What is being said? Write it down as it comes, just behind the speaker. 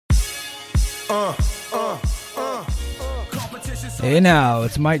Hey now,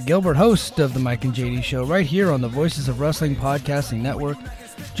 it's Mike Gilbert, host of the Mike and JD Show, right here on the Voices of Wrestling Podcasting Network.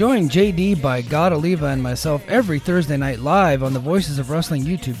 Join JD by God Oliva and myself every Thursday night live on the Voices of Wrestling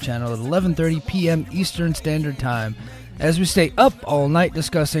YouTube channel at 11:30 p.m. Eastern Standard Time, as we stay up all night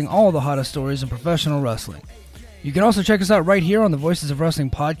discussing all the hottest stories in professional wrestling. You can also check us out right here on the Voices of Wrestling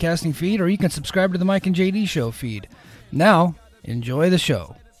Podcasting feed, or you can subscribe to the Mike and JD Show feed. Now, enjoy the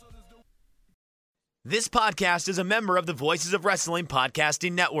show. This podcast is a member of the Voices of Wrestling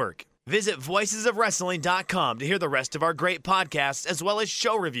Podcasting Network. Visit voicesofwrestling.com to hear the rest of our great podcasts, as well as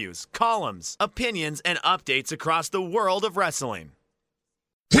show reviews, columns, opinions, and updates across the world of wrestling.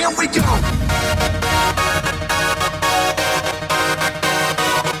 Here we go!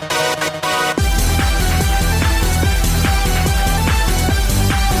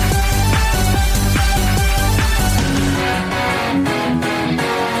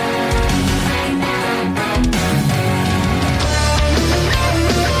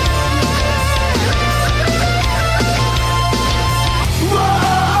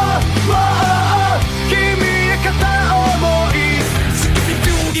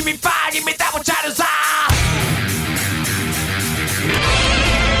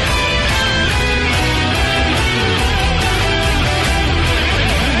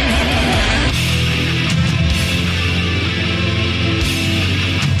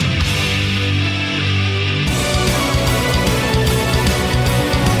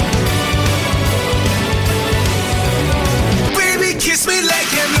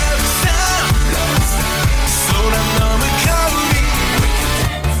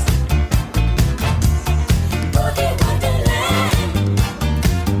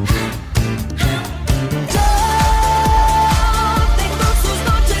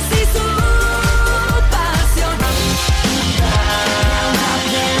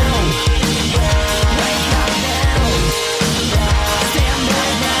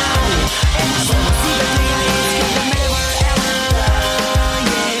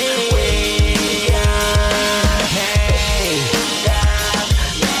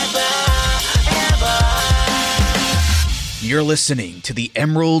 You're listening to the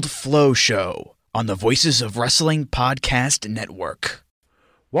Emerald FlowShow on the Voices of Wrestling Podcast Network.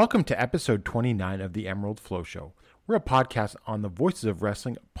 Welcome to episode 29 of the Emerald FlowShow. We're a podcast on the Voices of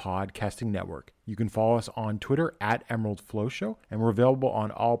Wrestling Podcasting Network. You can follow us on Twitter at Emerald FlowShow, and we're available on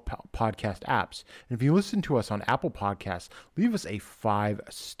all podcast apps. And if you listen to us on Apple Podcasts, leave us a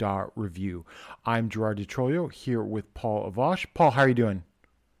 5-star review. I'm Gerard DiTrolio here with Paul Avosh. Paul, how are you doing?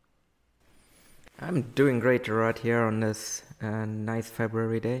 I'm doing great, Gerard, here on this nice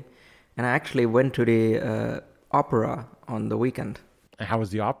February day. And I actually went to the opera on the weekend. And how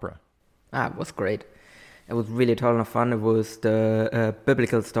was the opera? It was great. It was really a ton of fun. It was the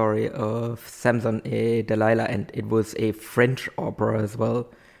biblical story of Samson and Delilah, and it was a French opera as well,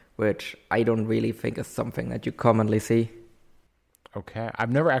 which I don't really think is something that you commonly see. Okay. I've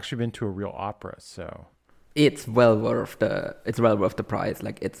never actually been to a real opera, so... It's well worth the price.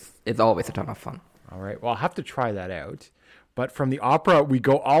 Like, it's always a ton of fun. All right. Well, I'll have to try that out. But from the opera, we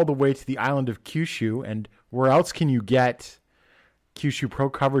go all the way to the island of Kyushu. And where else can you get Kyushu Pro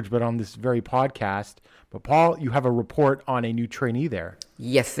coverage but on this very podcast? But Paul, you have a report on a new trainee there.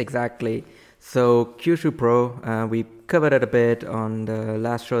 Yes, exactly. So Kyushu Pro, we covered it a bit on the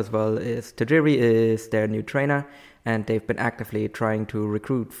last show as well, is Tajiri is their new trainer. And they've been actively trying to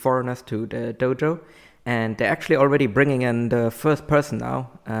recruit foreigners to the dojo. And they're actually already bringing in the first person now.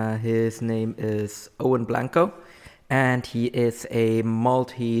 His name is Owen Blanco, and he is a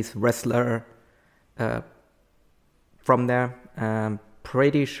Maltese wrestler from there. I'm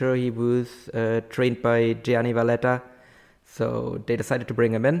pretty sure he was trained by Gianni Valletta, so they decided to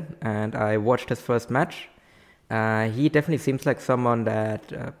bring him in, and I watched his first match. He definitely seems like someone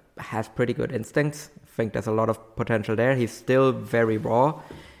that has pretty good instincts. I think there's a lot of potential there. He's still very raw.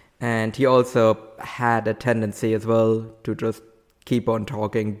 And he also had a tendency as well to just keep on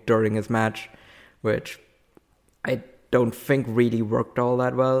talking during his match, which I don't think really worked all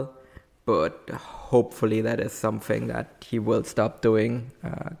that well. But hopefully that is something that he will stop doing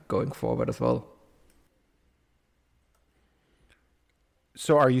going forward as well.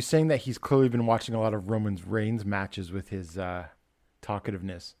 So are you saying that he's clearly been watching a lot of Roman Reigns matches with his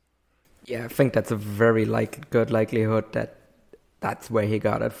talkativeness? Yeah, I think that's a very good likelihood that that's where he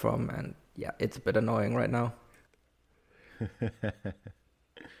got it from, and yeah, it's a bit annoying right now.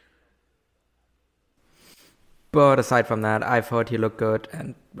 But aside from that, I thought he looked good,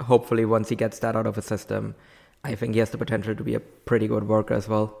 and hopefully once he gets that out of his system, I think he has the potential to be a pretty good worker as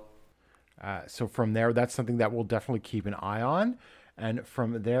well. So from there, that's something that we'll definitely keep an eye on. And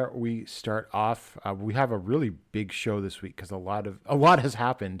from there, we start off. We have a really big show this week because a lot has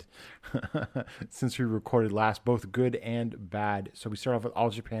happened since we recorded last, both good and bad. So we start off with All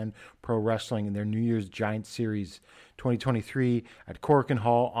Japan Pro Wrestling and their New Year's Giant Series 2023 at Korakuen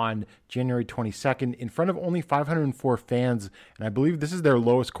Hall on January 22nd in front of only 504 fans. And I believe this is their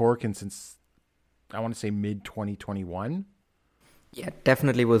lowest Korakuen since, I want to say, mid-2021. Yeah,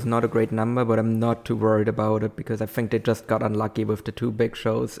 definitely was not a great number, but I'm not too worried about it because I think they just got unlucky with the two big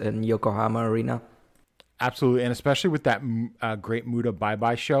shows in Yokohama Arena. Absolutely, and especially with that Great Muda Bye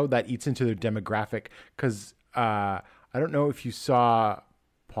Bye show, that eats into their demographic. Because I don't know if you saw,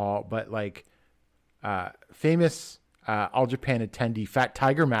 Paul, but like famous All Japan attendee Fat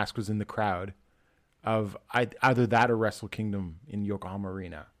Tiger Mask was in the crowd of either that or Wrestle Kingdom in Yokohama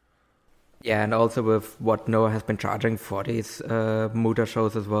Arena. Yeah, and also with what Noah has been charging for these Muta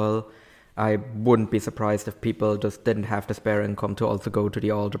shows as well, I wouldn't be surprised if people just didn't have the spare income to also go to the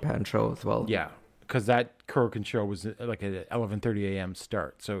All Japan show as well. Yeah, because that Korakuen show was like at 11:30 a.m.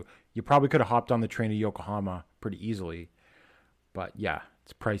 start, so you probably could have hopped on the train to Yokohama pretty easily. But yeah,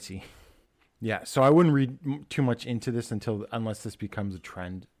 it's pricey. Yeah, so I wouldn't read too much into this unless this becomes a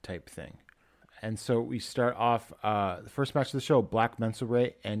trend type thing. And so we start off the first match of the show. Black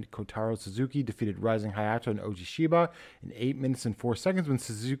Menso-re and Kotaro Suzuki defeated Rising Hayato and Oji Shiba in 8 minutes and 4 seconds when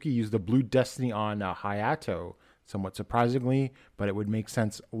Suzuki used the Blue Destiny on Hayato, somewhat surprisingly, but it would make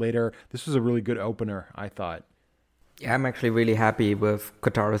sense later. This was a really good opener, I thought. Yeah, I'm actually really happy with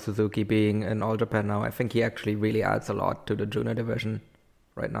Kotaro Suzuki being in All Japan now. I think he actually really adds a lot to the junior division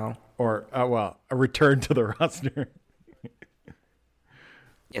right now. Or, a return to the roster.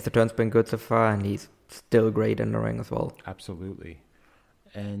 Yes, the turn's been good so far, and he's still great in the ring as well. Absolutely.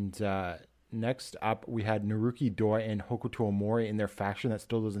 And next up, we had Naruki Doi and Hokuto Omori in their faction that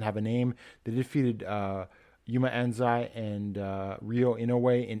still doesn't have a name. They defeated Yuma Anzai and Ryo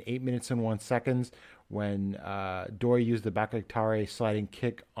Inoue in 8 minutes and 1 seconds when Doi used the Bakatare sliding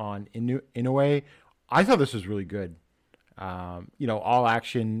kick on Inoue. I thought this was really good. All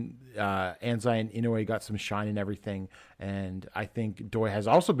action, Anzai and Inoue got some shine and everything. And I think Doi has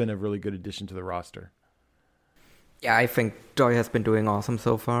also been a really good addition to the roster. Yeah, I think Doi has been doing awesome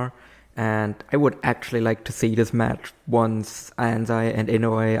so far. And I would actually like to see this match once Anzai and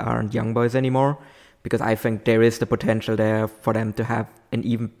Inoue aren't young boys anymore. Because I think there is the potential there for them to have an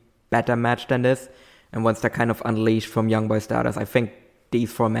even better match than this. And once they're kind of unleashed from young boy status, I think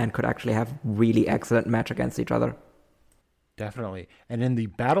these four men could actually have really excellent match against each other. Definitely. And in the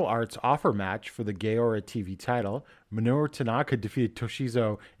Battle Arts offer match for the Gaora TV title, Minoru Tanaka defeated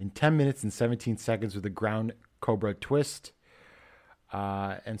Toshizo in 10 minutes and 17 seconds with a ground Cobra twist.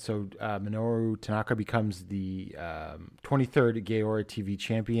 And so Minoru Tanaka becomes the 23rd Gaora TV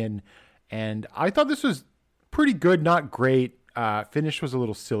champion. And I thought this was pretty good, not great. Finish was a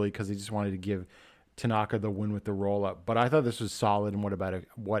little silly because they just wanted to give Tanaka the win with the roll-up. But I thought this was solid and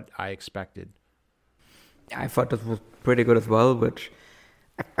what I expected. I thought this was pretty good as well, which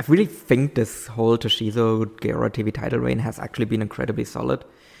I really think this whole Toshizo Gaora TV title reign has actually been incredibly solid.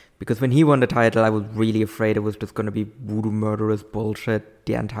 Because when he won the title, I was really afraid it was just going to be voodoo murderous bullshit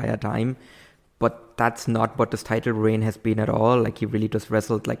the entire time. But that's not what this title reign has been at all. Like, he really just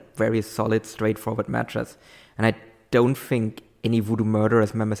wrestled like very solid, straightforward matches. And I don't think any Voodoo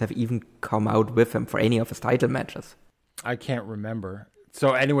Murderers members have even come out with him for any of his title matches. I can't remember.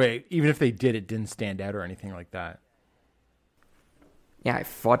 So anyway, even if they did, it didn't stand out or anything like that. Yeah, I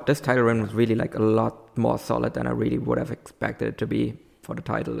thought this title reign was really like a lot more solid than I really would have expected it to be for the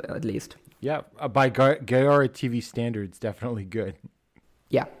title, at least. Yeah, by Gaora TV standards, definitely good.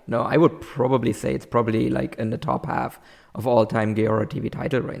 Yeah, no, I would probably say it's probably like in the top half of all-time Gaora TV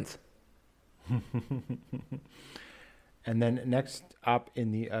title reigns. And then next up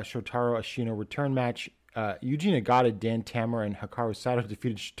in the Shotaro Ashino return match, Yuji Nagata, Dan Tamura, and Hikaru Sato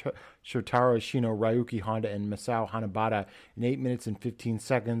defeated Shotaro Ashino, Ryuki Honda, and Masao Hanabata in 8 minutes and 15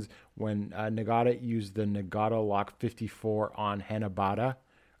 seconds when Nagata used the Nagata Lock 54 on Hanabata.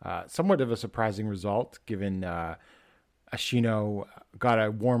 Somewhat of a surprising result, given Ashino got a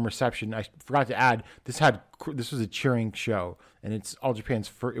warm reception. I forgot to add, this was a cheering show, and it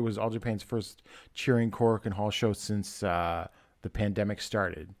was All Japan's first cheering Korakuen Hall show since the pandemic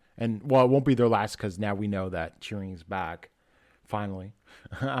started. And, well, it won't be their last because now we know that cheering is back, finally.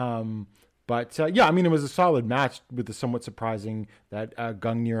 But it was a solid match with the somewhat surprising that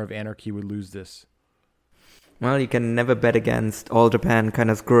Gungnir of Anarchy would lose this. Well, you can never bet against All Japan kind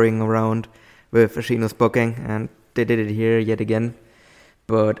of screwing around with Ashino's booking, and they did it here yet again.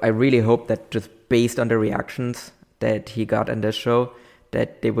 But I really hope that just based on the reactions that he got in this show,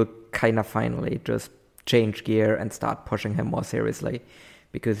 that they will kind of finally just change gear and start pushing him more seriously,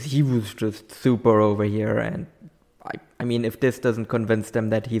 because he was just super over here. And I mean, if this doesn't convince them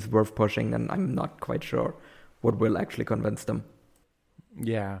that he's worth pushing, then I'm not quite sure what will actually convince them.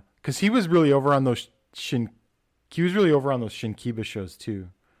 Yeah, because he was really over on those Shinkiba shows too.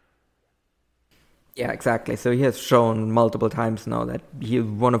 Yeah, exactly. So he has shown multiple times now that he is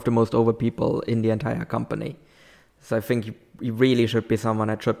one of the most over people in the entire company. So I think he really should be someone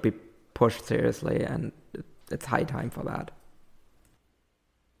that should be pushed seriously, and it's high time for that.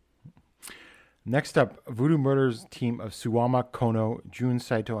 Next up, Voodoo Murder's team of Suwama Kono, Jun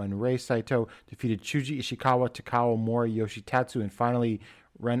Saito, and Rei Saito defeated Chuji Ishikawa, Takao Mori, Yoshitatsu, and finally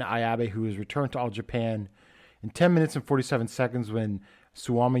Ren Ayabe, who has returned to All Japan in 10 minutes and 47 seconds when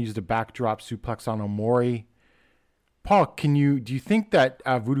Suwama used a backdrop suplex on Omori. Paul, do you think that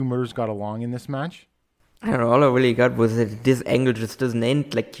Voodoo Murders got along in this match? I don't know, all I really got was that this angle just doesn't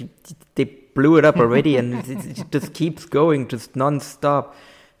end. Like, they blew it up already, and it just keeps going, just non-stop.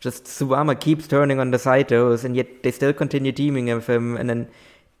 Just Suwama keeps turning on the Saitos, and yet they still continue teaming with him, and then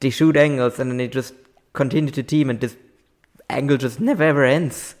they shoot angles, and then they just continue to team, and this angle just never ever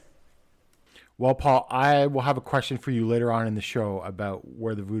ends. Well, Paul, I will have a question for you later on in the show about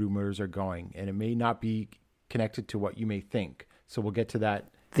where the Voodoo Murders are going, and it may not be connected to what you may think. So we'll get to that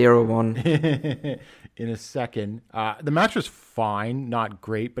 0-1 in a second. The match was fine, not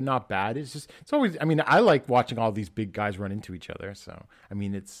great, but not bad. It's always, I mean, I like watching all these big guys run into each other. So, I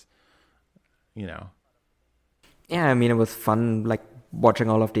mean, it's, you know. Yeah, I mean, it was fun, like, watching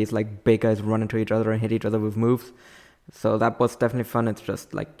all of these, like, big guys run into each other and hit each other with moves. So that was definitely fun. It's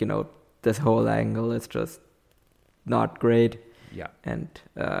just, like, you know, this whole angle is just not great. Yeah. And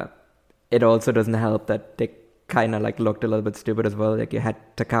it also doesn't help that they kind of like looked a little bit stupid as well. Like, you had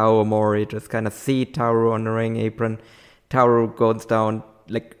Takao Omori just kind of see Tauru on the ring apron. Tauru goes down.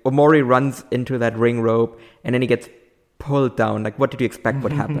 Like, Omori runs into that ring rope and then he gets pulled down. Like, what did you expect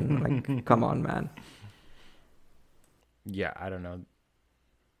would happen? Like, come on, man. Yeah, I don't know.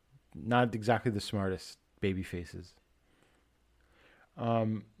 Not exactly the smartest baby faces.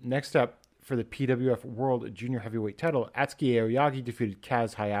 Next up, for the PWF World Junior Heavyweight title, Atsuki Aoyagi defeated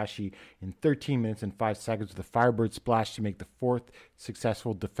Kaz Hayashi in 13 minutes and 5 seconds with a Firebird Splash to make the fourth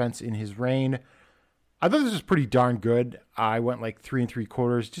successful defense in his reign. I thought this was pretty darn good. I went like 3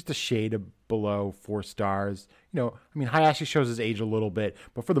 3/4, just a shade below 4 stars. You know, I mean, Hayashi shows his age a little bit,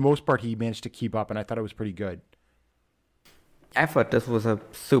 but for the most part, he managed to keep up, and I thought it was pretty good. I thought this was a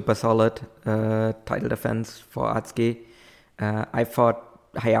super solid title defense for Atsuki. I thought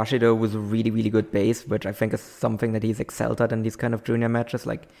Hayashi, though, was a really, really good base, which I think is something that he's excelled at in these kind of junior matches.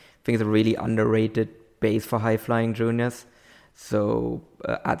 Like, I think it's a really underrated base for high-flying juniors. So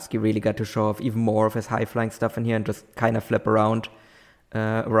Atsuki really got to show off even more of his high-flying stuff in here and just kind of flip around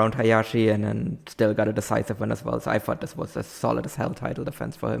Hayashi, and then still got a decisive win as well. So I thought this was a solid as hell title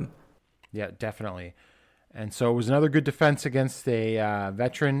defense for him. Yeah, definitely. And so it was another good defense against a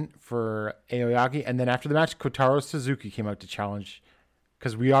veteran for Aoyagi. And then after the match, Kotaro Suzuki came out to challenge,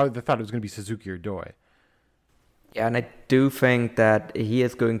 because we all thought it was going to be Suzuki or Doi. Yeah, and I do think that he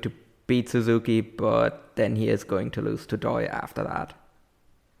is going to beat Suzuki, but then he is going to lose to Doi after that.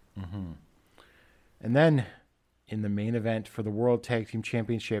 Mm-hmm. And then in the main event for the World Tag Team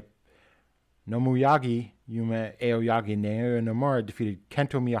Championship, Nomuyagi, Yuma Aoyagi, and Naoya Nomura defeated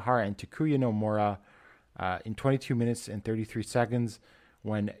Kento Miyahara and Takuya Nomura in 22 minutes and 33 seconds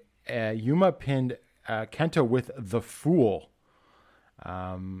when Yuma pinned Kento with the Fool.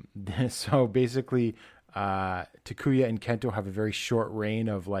 So basically, Takuya and Kento have a very short reign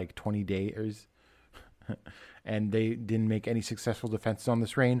of like 20 days, and they didn't make any successful defenses on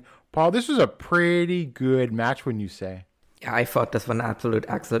this reign. Paul, this was a pretty good match, wouldn't you say? Yeah, I thought this was an absolute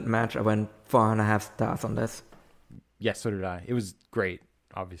excellent match. I went 4.5 stars on this. Yes, so did I. It was great,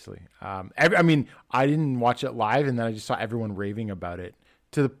 obviously. I mean, I didn't watch it live, and then I just saw everyone raving about it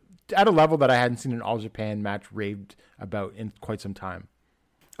at a level that I hadn't seen an All Japan match raved about in quite some time.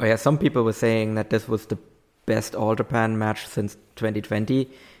 Oh yeah, some people were saying that this was the best All Japan match since 2020,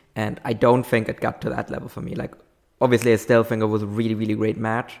 and I don't think it got to that level for me. Like, obviously I still think it was a really, really great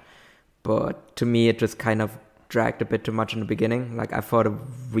match, but to me it just kind of dragged a bit too much in the beginning. Like, I thought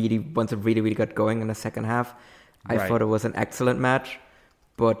once it really got going in the second half, I thought it was an excellent match,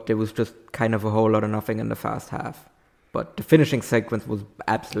 but there was just kind of a whole lot of nothing in the first half. But the finishing sequence was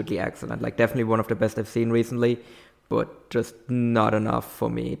absolutely excellent. Like, definitely one of the best I've seen recently, but just not enough for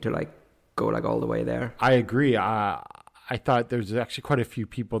me to like go like all the way there. I agree. I thought there's actually quite a few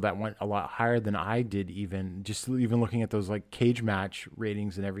people that went a lot higher than I did, even looking at those like cage match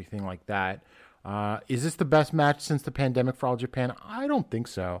ratings and everything like that. Is this the best match since the pandemic for All Japan? I don't think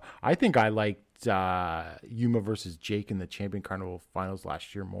so. I think I liked Yuma versus Jake in the Champion Carnival finals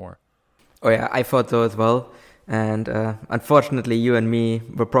last year more. Oh yeah, I thought so as well. And unfortunately, you and me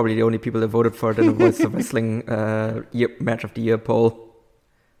were probably the only people that voted for it in the Voice of Wrestling Match of the Year poll.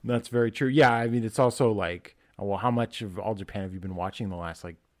 That's very true. Yeah, I mean, it's also like, well, how much of All Japan have you been watching the last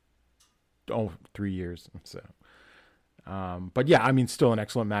 3 years? So, but yeah, I mean, still an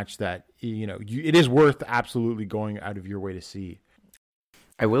excellent match that it is worth absolutely going out of your way to see.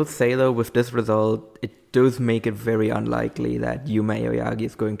 I will say though, with this result, it does make it very unlikely that Yuma Aoyagi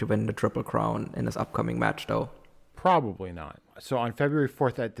is going to win the Triple Crown in this upcoming match, though. Probably not. So on February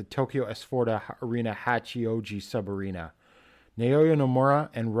 4th at the Tokyo S4 Arena Hachioji Sub-Arena, Naoya Nomura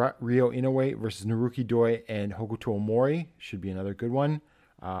and Ryo Inoue versus Naruki Doi and Hokuto Omori should be another good one.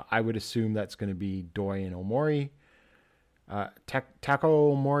 I would assume that's going to be Doi and Omori. Tako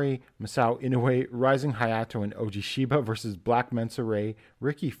Omori, Masao Inoue, Rising Hayato, and Oji Shiba versus Black Mensa Ray,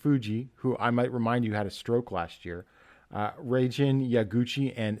 Riki Fuji, who I might remind you had a stroke last year, Reijin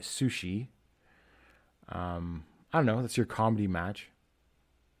Yaguchi, and Sushi. I don't know. That's your comedy match.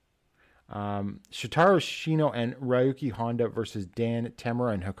 Shotaro Shino and Ryuki Honda versus Dan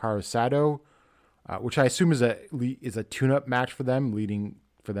Tamura and Hikaru Sato, which I assume is a tune-up match for them, leading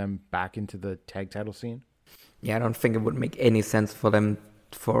for them back into the tag title scene. Yeah, I don't think it would make any sense for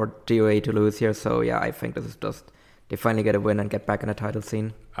DOA to lose here. So yeah, I think this is just they finally get a win and get back in the title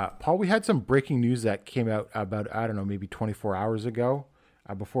scene. Paul, we had some breaking news that came out about, maybe 24 hours ago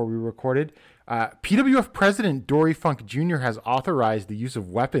before we recorded. PWF President Dory Funk Jr. has authorized the use of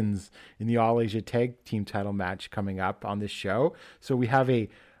weapons in the All Asia Tag Team title match coming up on this show. So we have a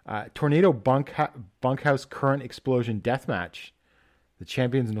Tornado Bunkhouse Current Explosion death match. The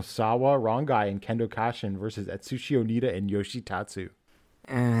champions Nosawa, Rongai, and Kendo Kashin versus Atsushi Onita and Yoshitatsu.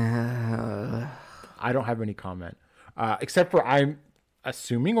 I don't have any comment. Except for I'm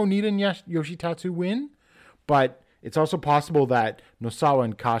assuming Onita and Yoshitatsu win. But it's also possible that Nosawa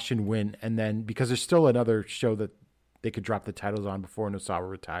and Kashin win. And then, because there's still another show that they could drop the titles on before Nosawa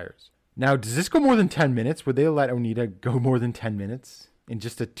retires. Now, does this go more than 10 minutes? Would they let Onita go more than 10 minutes in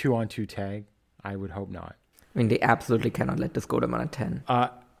just a 2-on-2 tag? I would hope not. I mean, they absolutely cannot let this go to more than 10.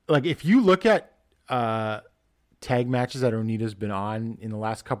 If you look at tag matches that Onita's been on in the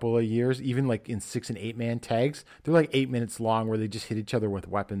last couple of years, even like in 6 and 8 man tags, they're like 8 minutes long where they just hit each other with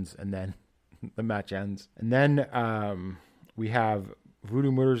weapons and then the match ends. And then we have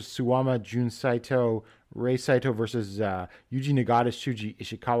Voodoo Motors, Suwama, Jun Saito, Rei Saito versus Yuji Nagata, Shuji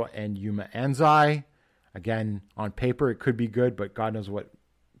Ishikawa, and Yuma Anzai. Again, on paper, it could be good, but God knows what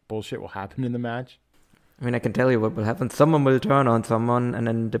bullshit will happen in the match. I mean, I can tell you what will happen. Someone will turn on someone, and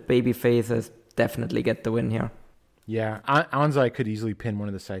then the baby faces definitely get the win here. Yeah, Anzai could easily pin one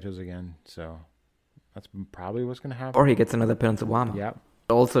of the Saitos again, so that's probably what's going to happen. Or he gets another pin on Suwama. Yep.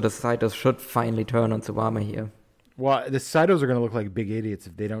 Also, the Saitos should finally turn on Suwama here. Well, the Saitos are going to look like big idiots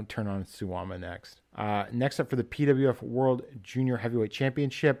if they don't turn on Suwama next. Next up for the PWF World Junior Heavyweight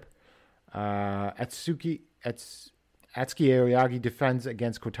Championship, Atsuki Aoyagi defends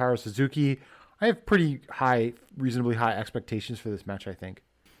against Kotaro Suzuki. I have reasonably high expectations for this match, I think.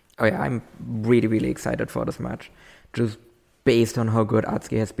 Oh yeah, I'm really, really excited for this match. Just based on how good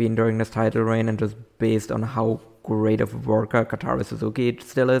Atsuki has been during this title reign and just based on how great of a worker Kotaro Suzuki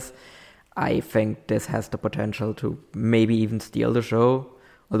still is, I think this has the potential to maybe even steal the show.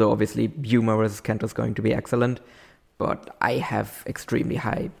 Although obviously Yuma versus Kento is going to be excellent. But I have extremely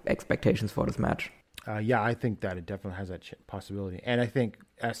high expectations for this match. Yeah, I think that it definitely has that possibility. And I think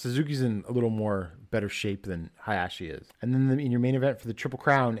Suzuki's in a little more better shape than Hayashi is. And then in your main event for the Triple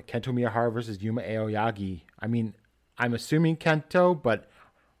Crown, Kento Miyahara versus Yuma Aoyagi. I mean, I'm assuming Kento, but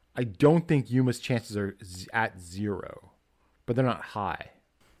I don't think Yuma's chances are at 0. But they're not high.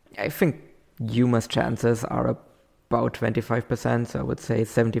 I think Yuma's chances are about 25%. So I would say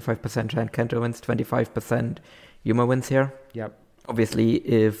 75% chance Kento wins, 25% Yuma wins here. Yep. Obviously,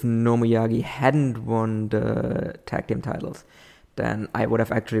 if Nomiyagi hadn't won the tag team titles, then I would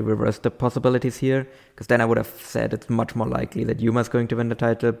have actually reversed the possibilities here, because then I would have said it's much more likely that Yuma's going to win the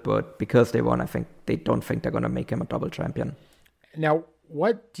title, but because they won, I think they don't think they're going to make him a double champion. Now,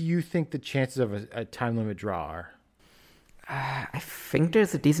 what do you think the chances of a time limit draw are? I think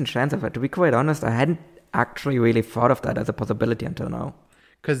there's a decent chance of it. To be quite honest, I hadn't actually really thought of that as a possibility until now.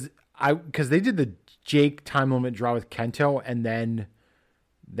 Because they did the Jake time limit draw with Kento, and then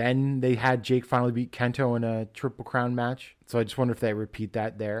they had Jake finally beat Kento in a Triple Crown match. So I just wonder if they repeat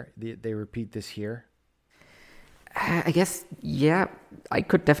that there. They repeat this here. I guess, yeah, I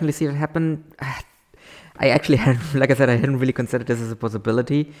could definitely see it happen. I actually like I said, I hadn't really considered this as a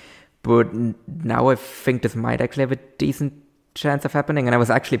possibility, but now I think this might actually have a decent chance of happening, and I was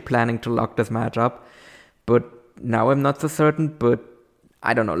actually planning to lock this match up, but now I'm not so certain. But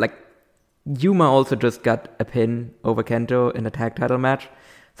I don't know, like, Yuma also just got a pin over Kento in a tag title match,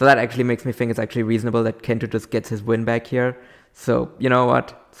 so that actually makes me think it's actually reasonable that Kento just gets his win back here. So, you know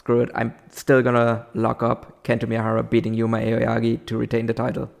what? Screw it. I'm still gonna lock up Kento Miyahara beating Yuma Aoyagi to retain the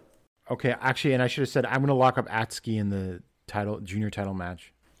title. Okay, actually, and I should have said I'm gonna lock up Atsuki in the junior title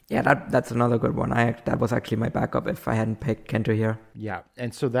match. Yeah, that's another good one. That was actually my backup if I hadn't picked Kento here. Yeah,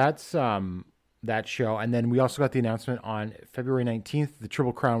 and so that's that show. And then we also got the announcement on February 19th, the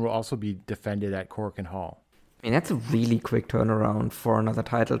Triple Crown will also be defended at Korakuen Hall. I mean, that's a really quick turnaround for another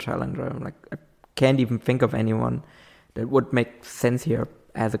title challenger. Like, I can't even think of anyone that would make sense here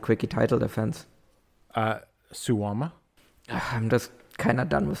as a quickie title defense. Suwama? I'm just kind of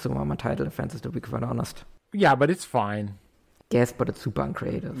done with Suwama title defenses, to be quite honest. Yeah, but it's fine. Yes, but it's super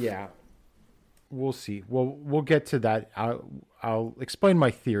uncreative. Yeah. We'll see. We'll get to that. I'll explain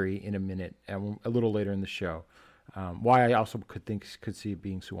my theory in a minute, and a little later in the show, why I also could see it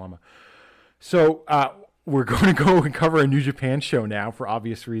being Suwama. So we're going to go and cover a New Japan show now for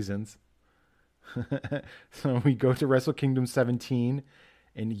obvious reasons. So we go to Wrestle Kingdom 17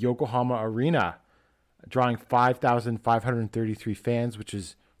 in Yokohama Arena, drawing 5,533 fans, which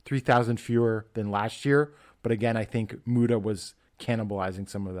is 3,000 fewer than last year. But again, I think Muda was cannibalizing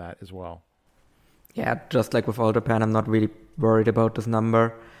some of that as well. Yeah, just like with All Japan, I'm not really worried about this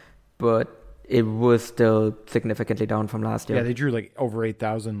number, but it was still significantly down from last year. Yeah, they drew like over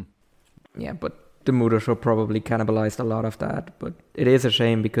 8,000. Yeah, but the Muda show probably cannibalized a lot of that, but it is a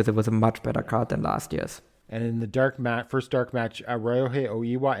shame because it was a much better card than last year's. And in the first dark match, Ryohei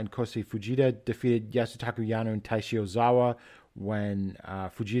Oiwa and Kosei Fujita defeated Yasutaku Yano and Taishi Ozawa when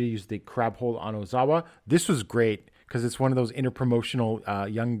Fujita used the crab hold on Ozawa. This was great because it's one of those interpromotional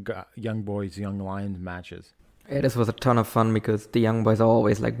young boys, young lions matches. Yeah, this was a ton of fun because the young boys are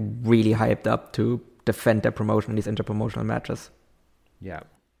always like really hyped up to defend their promotion in these interpromotional matches. Yeah.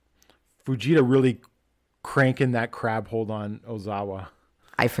 Fujita really cranking that crab hold on Ozawa.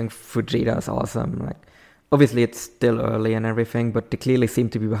 I think Fujita is awesome. Like, obviously it's still early and everything, but they clearly seem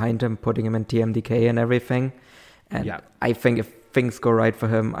to be behind him, putting him in TMDK and everything. And yeah. I think if things go right for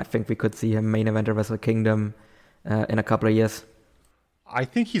him, I think we could see him main event at Wrestle Kingdom in a couple of years. I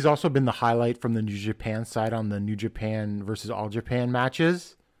think he's also been the highlight from the New Japan side on the New Japan versus All Japan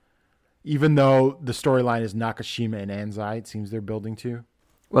matches. Even though the storyline is Nakashima and Anzai, it seems they're building to.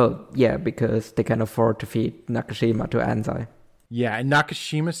 Well, yeah, because they can afford to feed Nakashima to Anzai. Yeah, and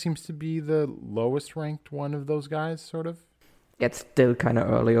Nakashima seems to be the lowest ranked one of those guys, sort of. It's still kind of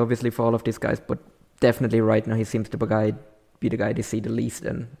early, obviously, for all of these guys, but definitely right now he seems to be the guy they see the least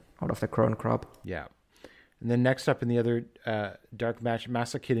in out of the current crop. Yeah. And then next up in the other dark match,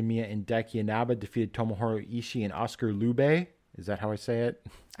 Masa Kitamiya and Daiki Inaba defeated Tomohiro Ishii and Oscar Lube. Is that how I say it?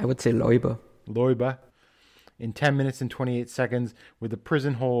 I would say Loiba. Loiba. In 10 minutes and 28 seconds with a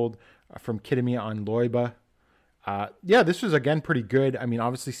prison hold from Kitamiya on Loiba. Yeah, this was, again, pretty good. I mean,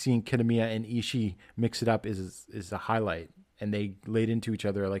 obviously seeing Kitamiya and Ishii mix it up is a highlight. And they laid into each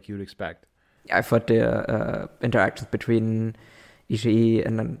other like you would expect. I thought the interactions between Ishii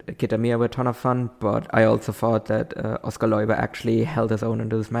and Kitamiya were a ton of fun, but I also thought that Oscar Loiba actually held his own in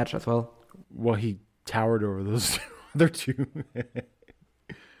this match as well. Well, he towered over those other two.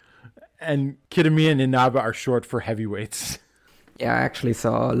 And Kitamiya and Inaba are short for heavyweights. Yeah, I actually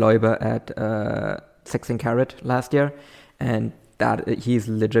saw Loiba at 16 Carat last year, and that he's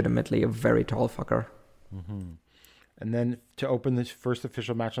legitimately a very tall fucker. Mm-hmm. And then to open this first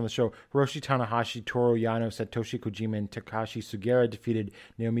official match on the show, Hiroshi Tanahashi, Toru Yano, Satoshi Kojima, and Takashi Sugera defeated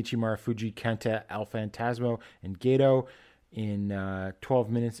Naomichi Marufuji, Kenta, El Phantasmo, and Gedo in 12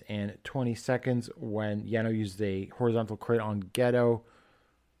 minutes and 20 seconds when Yano used a horizontal crate on Gedo.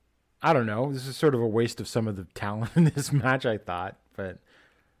 I don't know. This is sort of a waste of some of the talent in this match, I thought. But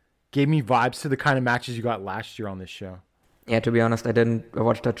gave me vibes to the kind of matches you got last year on this show. Yeah, to be honest, I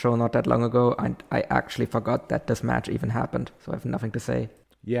watched that show not that long ago, and I actually forgot that this match even happened, so I have nothing to say.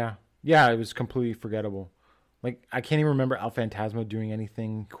 Yeah, it was completely forgettable. Like, I can't even remember El Phantasmo doing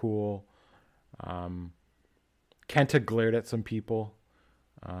anything cool. Kenta glared at some people.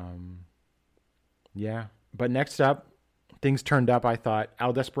 Yeah, but next up, things turned up, I thought.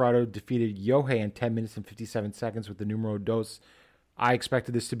 El Desperado defeated Yohei in 10 minutes and 57 seconds with the numero dos. I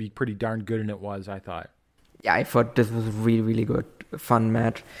expected this to be pretty darn good, and it was, I thought. Yeah, I thought this was a really, really good, fun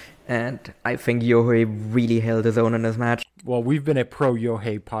match. And I think Yohei really held his own in this match. Well, we've been a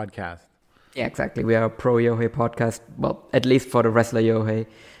pro-Yohei podcast. Yeah, exactly. We are a pro-Yohei podcast. Well, at least for the wrestler Yohei.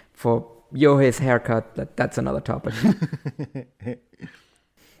 For Yohei's haircut, that's another topic.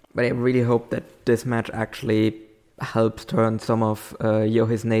 But I really hope that this match actually helps turn some of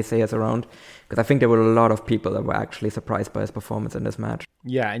Yohei's naysayers around, because I think there were a lot of people that were actually surprised by his performance in this match.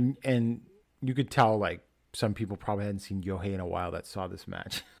 Yeah, and you could tell like some people probably hadn't seen Yohei in a while that saw this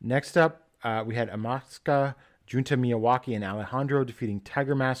match. Next up, we had Amasuka, Junta Miyawaki, and Alejandro defeating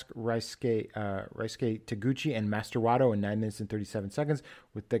Tiger Mask, Raisuke Taguchi, and Master Wato in 9 minutes and 37 seconds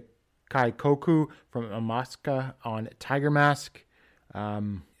with the Kaikoku from Amasuka on Tiger Mask.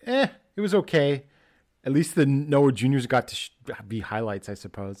 It was okay. At least the Noah Juniors got to be highlights, I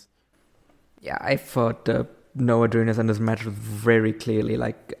suppose. Yeah, I thought the Noah Juniors in this match was very clearly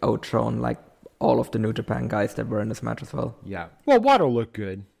like outshone like all of the New Japan guys that were in this match as well. Yeah. Well, Wato looked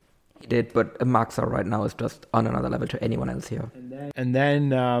good. He did, but Amaxa right now is just on another level to anyone else here. And then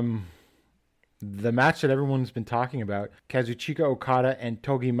the match that everyone's been talking about, Kazuchika Okada and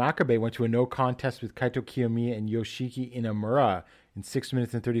Togi Makabe went to a no contest with Kaito Kiyomiya and Yoshiki Inamura in 6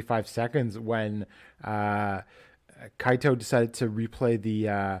 minutes and 35 seconds when Kaito decided to replay the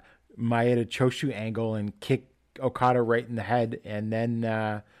Maeda Choshu angle and kick Okada right in the head, and then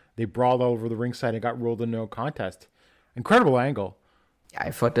they brawled all over the ringside and got ruled a no contest. Incredible angle. Yeah,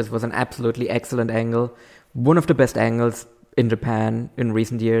 I thought this was an absolutely excellent angle. One of the best angles in Japan in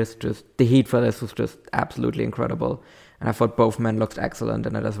recent years. Just the heat for this was just absolutely incredible. And I thought both men looked excellent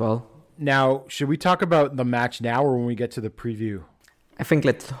in it as well. Now, should we talk about the match now or when we get to the preview? I think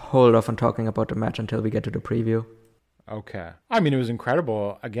let's hold off on talking about the match until we get to the preview. Okay. I mean, it was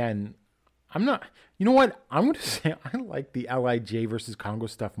incredible. Again, you know what? I'm going to say I like the LIJ versus Congo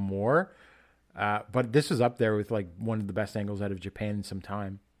stuff more. But this was up there with like one of the best angles out of Japan in some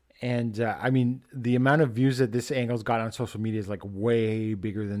time. And I mean, the amount of views that this angle's got on social media is like way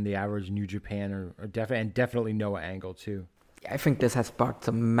bigger than the average New Japan or definitely Noah angle too. I think this has sparked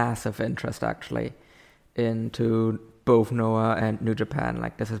some massive interest actually into both Noah and New Japan.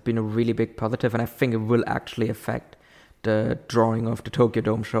 Like this has been a really big positive, and I think it will actually affect the drawing of the Tokyo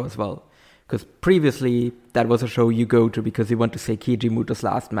Dome show as well. Because previously that was a show you go to because you want to see Keiji Muto's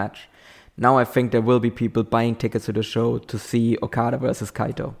last match. Now I think there will be people buying tickets to the show to see Okada versus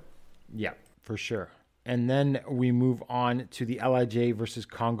Kaito. Yeah, for sure. And then we move on to the LIJ versus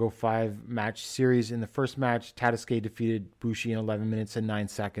Congo 5 match series. In the first match, Tadasuke defeated Bushi in 11 minutes and 9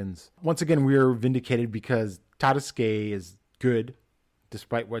 seconds. Once again, we are vindicated because Tadasuke is good,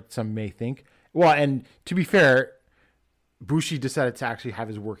 despite what some may think. Well, and to be fair, Bushi decided to actually have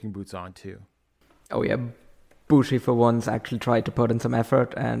his working boots on too. Oh yeah, Bushi for once actually tried to put in some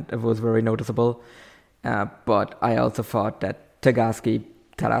effort, and it was very noticeable. But I also thought that Tadasuke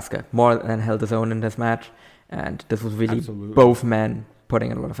more than held his own in this match, and this was really both men putting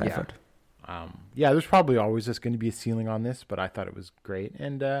in a lot of effort. Yeah, there's probably always just going to be a ceiling on this, but I thought it was great,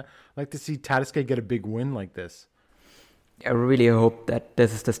 and I'd like to see Tadasuke get a big win like this. I really hope that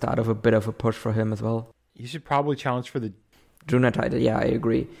this is the start of a bit of a push for him as well. He should probably challenge for the Junior title. Yeah, I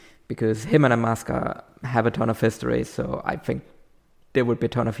agree, because him and Amaska have a ton of history, so I think there would be a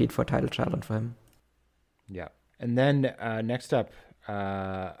ton of heat for a title challenge for him. Yeah, and then next up,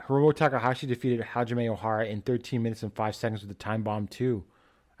 Hiromu Takahashi defeated Hajime Ohara in 13 minutes and 5 seconds with the time bomb too.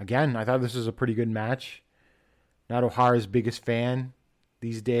 Again, I thought this was a pretty good match. Not Ohara's biggest fan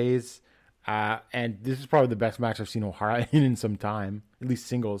these days. And this is probably the best match I've seen Ohara in some time, at least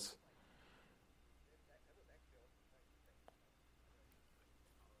singles.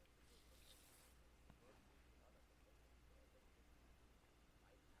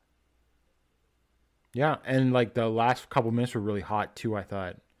 Yeah, and like the last couple minutes were really hot too, I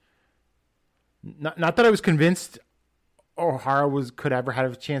thought. Not that I was convinced Ohara could ever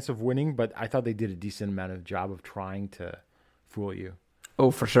have a chance of winning, but I thought they did a decent amount of job of trying to fool you. Oh,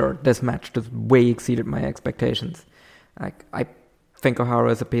 for sure. This match just way exceeded my expectations. Like, I think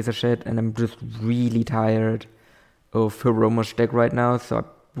Ohara is a piece of shit, and I'm just really tired of Hiromu's shtick right now, so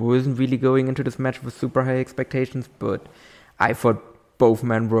I wasn't really going into this match with super high expectations, but I thought both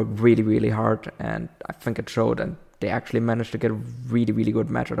men worked really, really hard, and I think it showed, and they actually managed to get a really, really good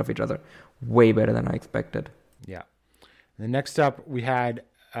match out of each other. Way better than I expected. Yeah. And then next up, we had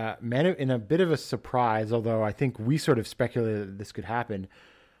Manu, in a bit of a surprise, although I think we sort of speculated that this could happen.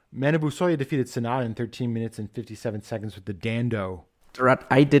 Manabu Soya defeated Sanada in 13 minutes and 57 seconds with the Dando.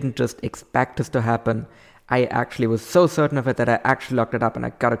 I didn't just expect this to happen. I actually was so certain of it that I actually looked it up and I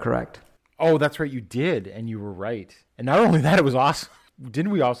got it correct. Oh, that's right, you did, and you were right. And not only that, it was awesome.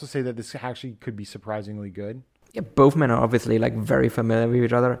 Didn't we also say that this actually could be surprisingly good? Yeah, both men are obviously like very familiar with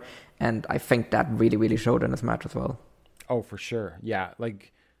each other, and I think that really, really showed in this match as well. Oh, for sure. Yeah,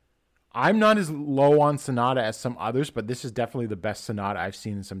 like I'm not as low on Sanada as some others, but this is definitely the best Sanada I've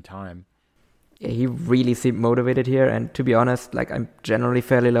seen in some time. Yeah, he really seemed motivated here, and to be honest, like I'm generally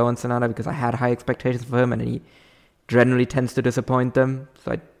fairly low on Sanada because I had high expectations for him, and he generally tends to disappoint them,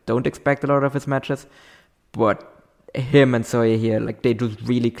 so I don't expect a lot of his matches. But him and Soya here, like, they just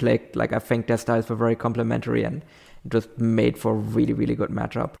really clicked. Like, I think their styles were very complementary and just made for a really, really good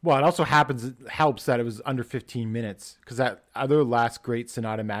matchup. Well, it also helps that it was under 15 minutes, because that other last great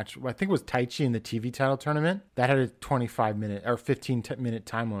Sonata match, I think it was Taichi in the TV title tournament, that had a 25-minute or 15-minute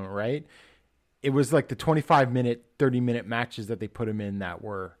time limit, right? It was like the 25-minute, 30-minute matches that they put him in that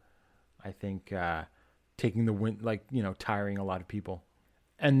were, I think, taking the win, like, tiring a lot of people.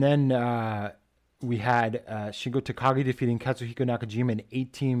 And then we had Shingo Takagi defeating Katsuhiko Nakajima in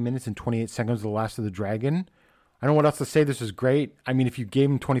 18 minutes and 28 seconds, the last of the Dragon. I don't know what else to say. This is great. I mean, if you gave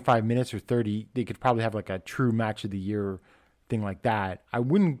him 25 minutes or 30, they could probably have like a true match of the year thing like that. I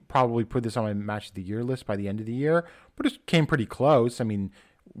wouldn't probably put this on my match of the year list by the end of the year, but it came pretty close. I mean,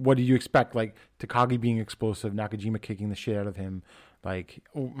 what did you expect? Like, Takagi being explosive, Nakajima kicking the shit out of him. Like,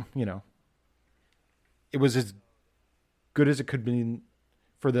 it was as good as it could be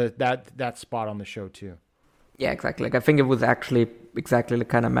for that spot on the show too. Yeah, exactly. Like, I think it was actually exactly the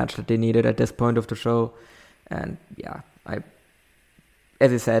kind of match that they needed at this point of the show. And yeah,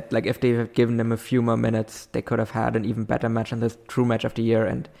 as I said, like, if they had given them a few more minutes, they could have had an even better match in this true match of the year.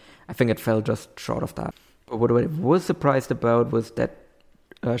 And I think it fell just short of that. But what I was surprised about was that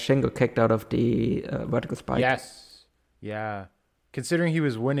Shingo kicked out of the vertical spike. Yes. Yeah. Considering he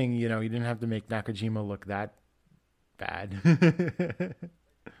was winning, you didn't have to make Nakajima look that bad.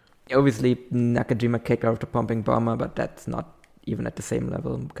 Obviously, Nakajima kicked out of the pumping bomber, but that's not even at the same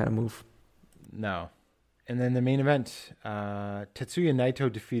level kind of move. No. And then the main event, Tetsuya Naito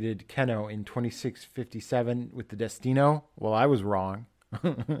defeated Keno in 26:57 with the Destino. Well, I was wrong.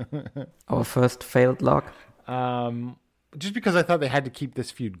 Our first failed lock. Just because I thought they had to keep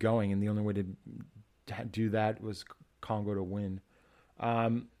this feud going, and the only way to do that was Kongo to win.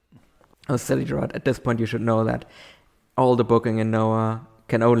 Oh, silly Gerard. At this point, you should know that all the booking in Noah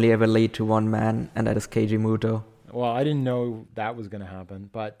can only ever lead to one man, and that is Keiji Muto. Well, I didn't know that was going to happen,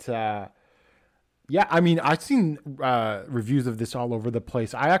 but yeah, I mean, I've seen reviews of this all over the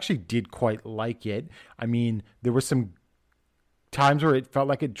place. I actually did quite like it. I mean, there were some times where it felt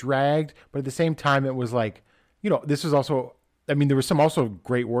like it dragged, but at the same time, it was like, this was also, I mean, there was some also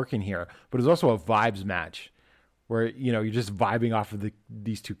great work in here, but it was also a vibes match where, you're just vibing off of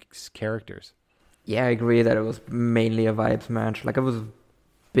these two characters. Yeah, I agree that it was mainly a vibes match. Like, I was a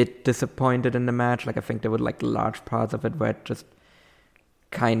bit disappointed in the match. Like, I think there were like large parts of it where it just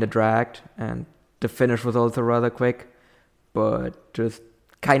kind of dragged, and the finish was also rather quick, but just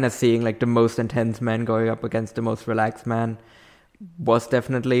kind of seeing like the most intense man going up against the most relaxed man was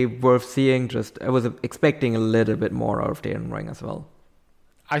definitely worth seeing. Just, I was expecting a little bit more out of the in-ring as well.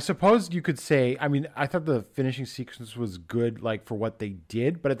 I suppose you could say, I mean, I thought the finishing sequence was good, like, for what they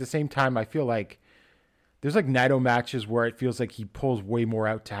did, but at the same time, I feel like there's like Naito matches where it feels like he pulls way more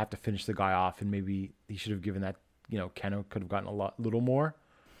out to have to finish the guy off, and maybe he should have given that, Keno could have gotten little more.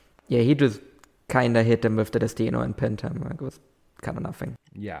 Yeah, he just kind of hit him with the Destino and pinned him. Like, it was kind of nothing.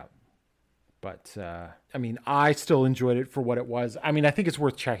 Yeah. But, I mean, I still enjoyed it for what it was. I mean, I think it's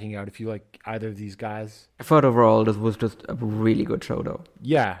worth checking out if you like either of these guys. I thought overall this was just a really good show, though.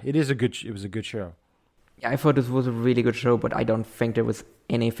 Yeah, it was a good show. Yeah, I thought this was a really good show, but I don't think there was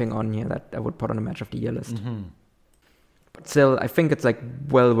anything on here that I would put on a match of the year list. Mm-hmm. But still, I think it's like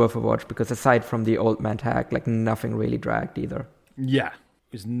well worth a watch, because aside from the old man tag, like, nothing really dragged either. Yeah.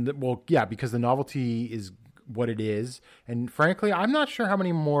 Well, yeah, because the novelty is what it is. And frankly, I'm not sure how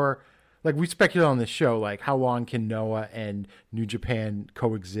many more, like, we speculated on this show, like, how long can Noah and New Japan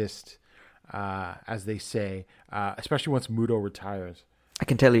coexist, as they say, especially once Muto retires. I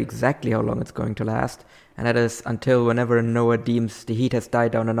can tell you exactly how long it's going to last, and that is until whenever Noah deems the heat has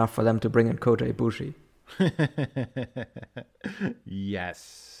died down enough for them to bring in Kota Ibushi.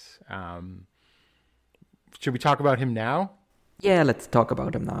 Yes. Should we talk about him now? Yeah, let's talk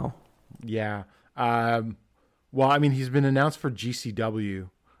about him now. Yeah. Well, I mean, he's been announced for GCW.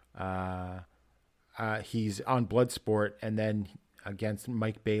 He's on Bloodsport, and then against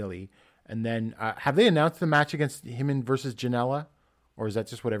Mike Bailey. And then, have they announced the match against him versus Janela? Or is that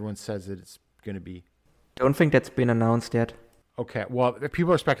just what everyone says that it's going to be? Don't think that's been announced yet. Okay. Well,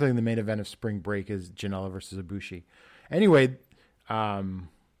 people are speculating the main event of Spring Break is Janela versus Ibushi. Anyway,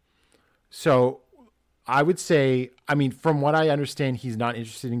 so I would say, I mean, from what I understand, he's not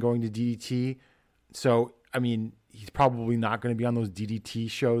interested in going to DDT. So, I mean, he's probably not going to be on those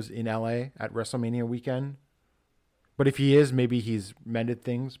DDT shows in LA at WrestleMania weekend. But if he is, maybe he's mended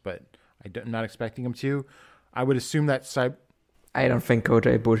things, but I'm not expecting him to. I would assume that I don't think Kota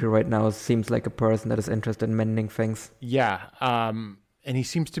Ibushi right now seems like a person that is interested in mending things. Yeah. And he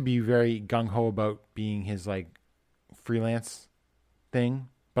seems to be very gung-ho about being his, like, freelance thing.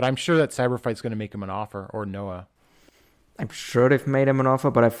 But I'm sure that Cyberfight's going to make him an offer, or Noah. I'm sure they've made him an offer,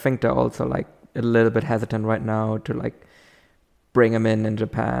 but I think they're also like a little bit hesitant right now to like bring him in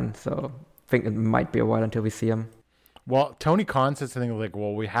Japan. So I think it might be a while until we see him. Well, Tony Khan said something like,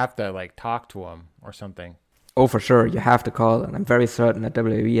 well, we have to like talk to him or something. Oh, for sure. You have to call. And I'm very certain that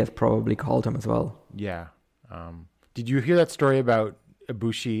WWE has probably called him as well. Yeah. Did you hear that story about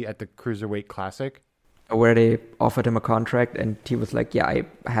Ibushi at the Cruiserweight Classic? Where they offered him a contract and he was like, yeah, I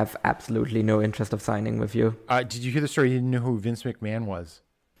have absolutely no interest of signing with you. Did you hear the story? He didn't know who Vince McMahon was.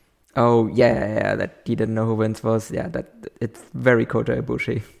 Oh, yeah, that he didn't know who Vince was. Yeah, that it's very Kota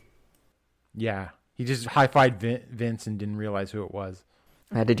Ibushi. Yeah. He just high-fived Vince and didn't realize who it was.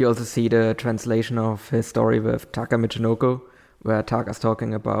 Did you also see the translation of his story with Taka Michinoku, where Taka's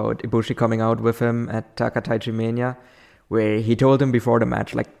talking about Ibushi coming out with him at Taka Taichi Mania, where he told him before the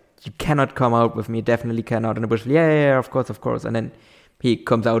match, like, you cannot come out with me, definitely cannot. And Ibushi, yeah, of course. And then he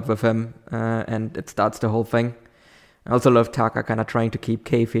comes out with him, and it starts the whole thing. I also love Taka kind of trying to keep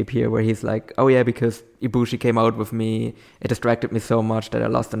kayfabe here, where he's like, oh yeah, because Ibushi came out with me, it distracted me so much that I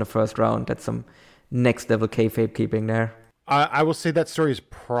lost in the first round. That's some next level kayfabe keeping there. I will say that story is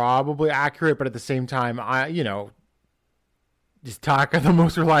probably accurate, but at the same time, is Taka the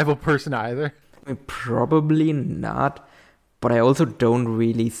most reliable person either? I mean, probably not, but I also don't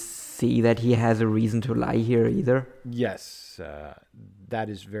really see that he has a reason to lie here either. Yes, that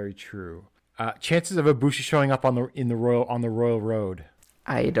is very true. Chances of Ibushi showing up on the Royal Road.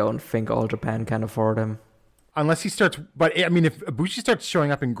 I don't think All Japan can afford him. Unless he starts, but I mean, if Ibushi starts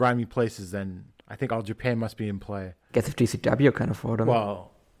showing up in grimy places, then I think All Japan must be in play. Guess if GCW can afford him.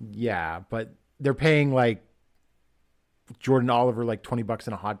 Well, yeah, but they're paying like Jordan Oliver like $20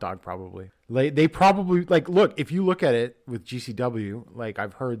 in a hot dog probably. They probably like look, if you look at it with GCW, like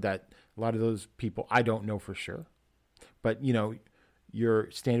I've heard that a lot of those people, I don't know for sure, but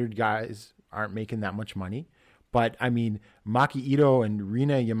your standard guys aren't making that much money. But I mean, Maki Ito and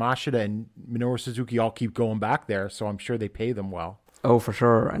Rina Yamashita and Minoru Suzuki all keep going back there, so I'm sure they pay them well. Oh, for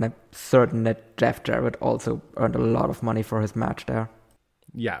sure. And I'm certain that Jeff Jarrett also earned a lot of money for his match there.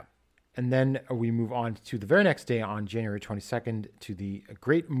 Yeah. And then we move on to the very next day on January 22nd to the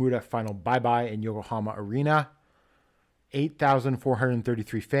Great Muta Final Bye-Bye in Yokohama Arena.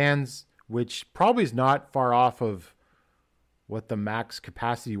 8,433 fans, which probably is not far off of what the max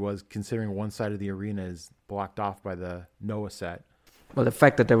capacity was, considering one side of the arena is blocked off by the Noah set. Well, the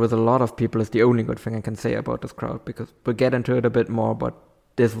fact that there was a lot of people is the only good thing I can say about this crowd, because we'll get into it a bit more, but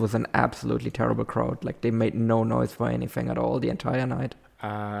this was an absolutely terrible crowd. Like, they made no noise for anything at all the entire night.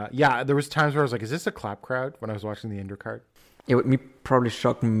 Yeah, there was times where I was like, is this a clap crowd when I was watching the undercard? Yeah, what probably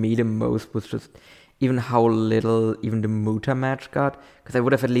shocked me the most was just even how little even the Muta match got, because I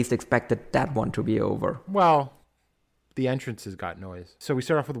would have at least expected that one to be over. Well, the entrances got noise. So we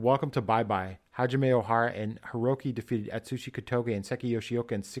start off with Welcome to Bye Bye. Hajime Ohara and Hiroki defeated Atsushi Kotoge and Seki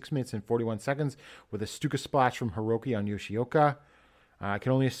Yoshioka in 6 minutes and 41 seconds with a Stuka splash from Hiroki on Yoshioka. I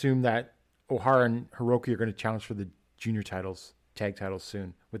can only assume that Ohara and Hiroki are going to challenge for the junior titles, tag titles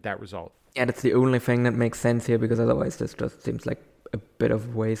soon with that result. Yeah, that's the only thing that makes sense here, because otherwise this just seems like a bit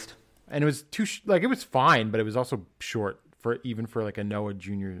of waste. And it was it was fine, but it was also short for like a Noah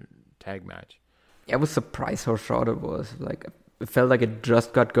Junior tag match. Yeah, I was surprised how short it was. Like, it felt like it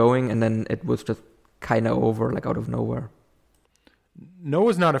just got going and then it was just kind of over, like out of nowhere.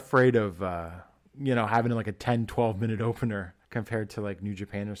 Noah's not afraid of, having like a 10, 12 minute opener compared to like New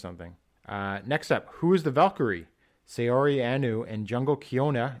Japan or something. Next up, Who is the Valkyrie? Saori Anu and Jungle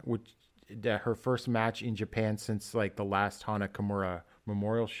Kiona, which her first match in Japan since like the last Hana Kimura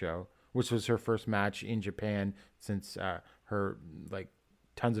Memorial Show, which was her first match in Japan since her like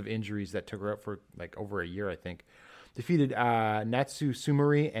tons of injuries that took her out for like over a year, I think. Defeated Natsu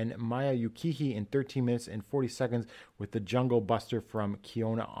Sumari and Maya Yukihi in 13 minutes and 40 seconds with the Jungle Buster from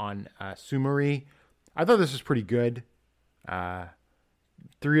Kiona on Sumari. I thought this was pretty good.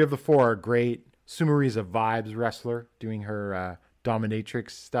 3 of the 4 are great. Sumari's a vibes wrestler doing her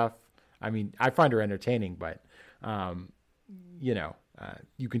dominatrix stuff. I mean, I find her entertaining, but,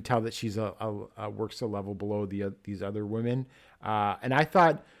 you can tell that she's works a level below these other women. And I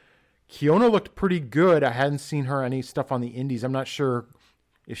thought Kiona looked pretty good. I hadn't seen her any stuff on the indies. I'm not sure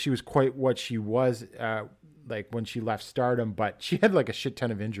if she was quite what she was like when she left Stardom, but she had like a shit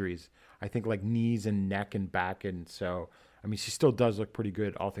ton of injuries. I think like knees and neck and back. And so, I mean, she still does look pretty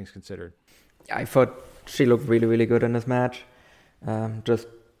good, all things considered. I thought she looked really, really good in this match. Just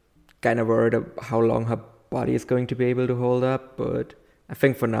kind of worried about how long her body is going to be able to hold up, but I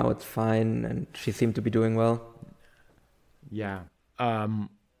think for now it's fine, and she seemed to be doing well. Yeah.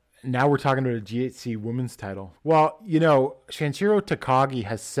 now we're talking about a GHC women's title. Well, Shanshiro Takagi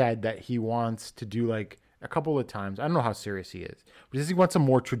has said that he wants to do like a couple of times. I don't know how serious he is, but he wants a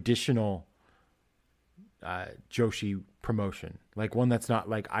more traditional Joshi promotion, like one that's not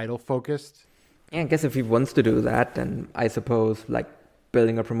like idol focused. Yeah, I guess if he wants to do that, then I suppose like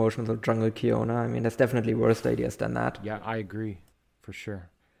building a promotion with Jungle Kiona, I mean, there's definitely worse ideas than that. Yeah, I agree, for sure.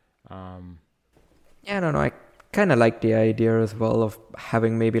 Yeah, I don't know. I kind of like the idea as well of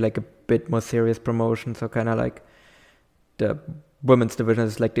having maybe like a bit more serious promotion. So kind of like the women's division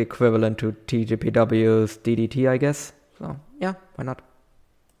is like the equivalent to TJPW's DDT, I guess. So yeah, why not?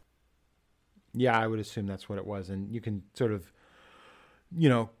 Yeah, I would assume that's what it was. And you can sort of,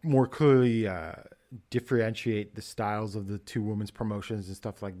 more clearly differentiate the styles of the two women's promotions and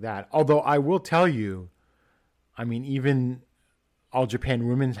stuff like that. Although I will tell you, I mean, even All Japan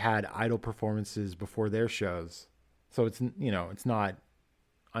Women's had idol performances before their shows. So it's, it's not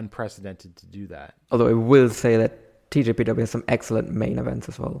unprecedented to do that. Although I will say that TJPW has some excellent main events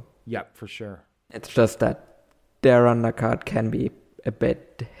as well. Yep, for sure. It's just that their undercard can be a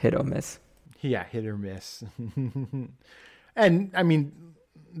bit hit or miss. Yeah, hit or miss. And, I mean,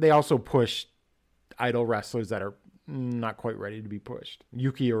 they also push idol wrestlers that are not quite ready to be pushed.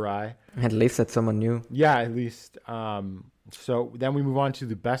 Yuki Arai. At least that's someone new. Yeah, at least. So then we move on to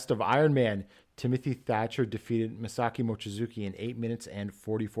the best of Iron Man. Timothy Thatcher defeated Masaki Mochizuki in 8 minutes and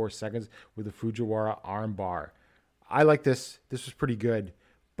 44 seconds with a Fujiwara arm bar. I like this. This was pretty good.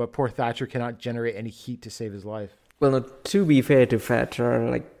 But poor Thatcher cannot generate any heat to save his life. Well, no, to be fair to Thatcher,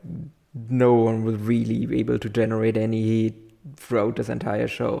 like, no one was really able to generate any heat throughout this entire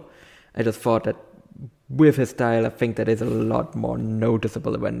show. I just thought that with his style, I think that is a lot more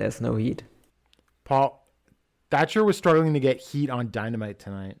noticeable when there's no heat. Paul, Thatcher was struggling to get heat on Dynamite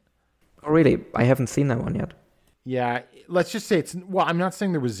tonight. Oh, really? I haven't seen that one yet. Yeah, let's just say I'm not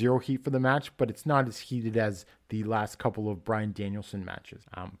saying there was zero heat for the match, but it's not as heated as the last couple of Bryan Danielson matches.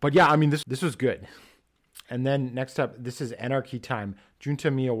 But yeah, I mean, this was good. And then next up, this is Anarchy time. Junta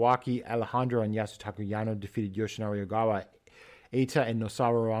Miyawaki, Alejandro, and Yasutaka Yano defeated Yoshinari Ogawa, Eita, and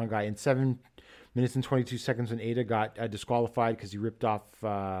Nosawa Rangai in 7 minutes and 22 seconds when Eita got disqualified because he ripped off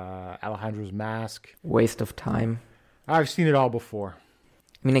Alejandro's mask. Waste of time. I've seen it all before.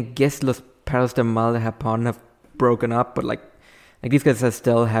 I mean, I guess Los Perros de Mal de Japón have broken up, but like these guys are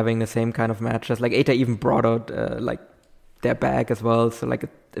still having the same kind of matches. Like Eita even brought out their bag as well, so like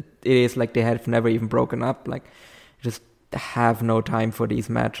it is like they have never even broken up. Like, just have no time for these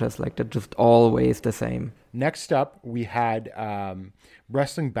matches. Like, they're just always the same. Next up, we had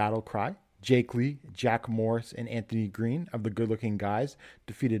Wrestling Battle Cry. Jake Lee, Jack Morris, and Anthony Green of the Good Looking Guys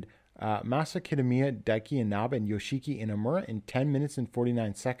defeated Masa Kitamiya, Daiki Inaba, and Yoshiki Inamura in 10 minutes and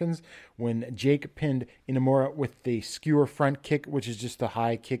 49 seconds when Jake pinned Inamura with the skewer front kick, which is just a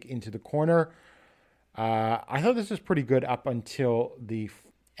high kick into the corner. I thought this was pretty good up until the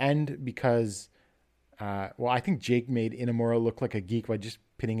end because, I think Jake made Inamura look like a geek by just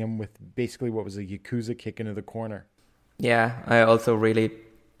pinning him with basically what was a Yakuza kick into the corner. Yeah, I also really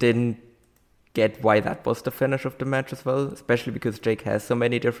didn't get why that was the finish of the match as well, especially because Jake has so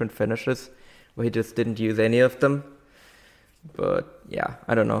many different finishes where he just didn't use any of them. But yeah,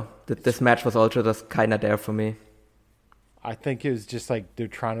 I don't know. This match was also just kind of there for me. I think it was just like they're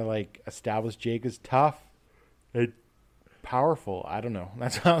trying to like establish Jake as tough and powerful. I don't know.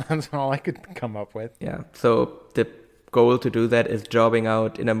 That's all I could come up with. Yeah. So the goal to do that is jobbing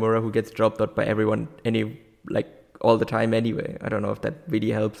out Inamura, who gets jobbed out by everyone all the time anyway. I don't know if that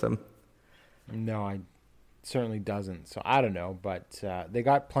really helps him. No, it certainly doesn't. So I don't know, but they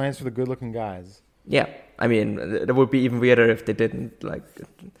got plans for the good-looking guys. Yeah, I mean, it would be even weirder if they didn't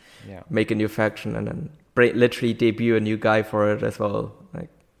make a new faction and then literally debut a new guy for it as well. Like,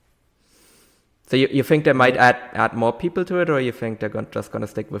 so you think they might add more people to it, or you think they're just gonna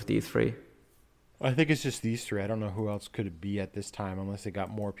stick with these three? I think it's just these three. I don't know who else could it be at this time, unless they got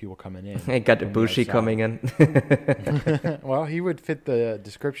more people coming in. They got Ibushi coming in. Well, he would fit the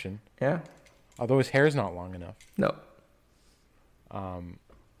description. Yeah. Although his hair's not long enough. No.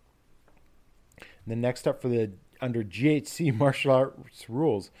 Then next up under GHC martial arts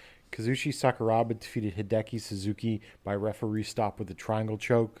rules, Kazushi Sakuraba defeated Hideki Suzuki by referee stop with a triangle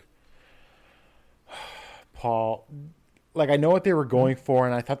choke. Paul, I know what they were going for,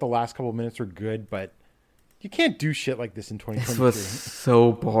 and I thought the last couple of minutes were good, but you can't do shit like this in 2023. This was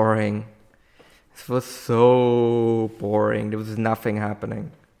so boring. There was nothing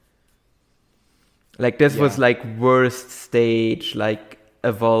happening. This was worst stage,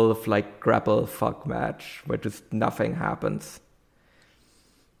 Evolve, grapple fuck match, where just nothing happens.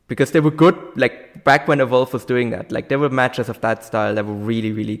 Because they were good, like, back when Evolve was doing that. Like, there were matches of that style that were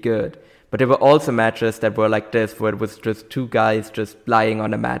really, really good. But there were also matches that were like this, where it was just two guys just lying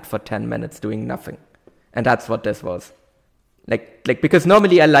on a mat for 10 minutes doing nothing. And that's what this was. Like because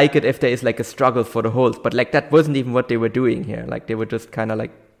normally I like it if there is like a struggle for the holds, but like that wasn't even what they were doing here. Like they were just kind of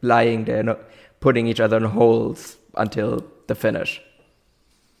like lying there, putting each other in holds until the finish.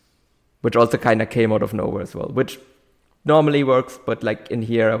 Which also kind of came out of nowhere as well, which normally works, but like in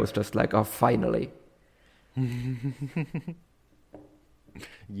here I was just like, oh, finally.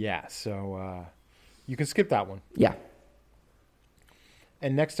 Yeah, so you can skip that one. Yeah.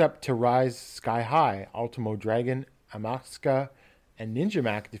 And next up, to rise sky high, Ultimo Dragon, Amaska, and Ninja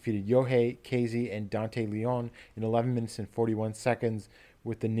Mac defeated Yohei, KZ, and Dante Leon in 11 minutes and 41 seconds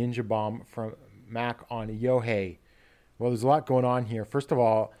with the Ninja Bomb from Mac on Yohei. Well, there's a lot going on here. First of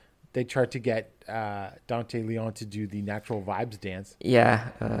all, they tried to get Dante Leon to do the Natural Vibes dance. Yeah.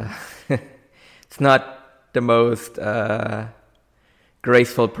 It's not the most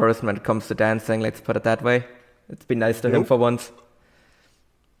graceful person when it comes to dancing, let's put it that way. It's been nice to him for once.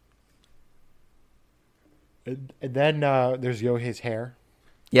 And then there's Yohei's hair.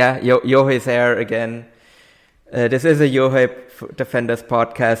 Yeah, Yohei's hair again. This is a Yohei Defenders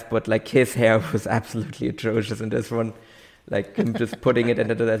podcast, but like his hair was absolutely atrocious in this one. Like him just putting it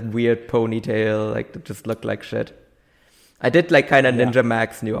into that weird ponytail, like it just looked like shit. I did like kind of Ninja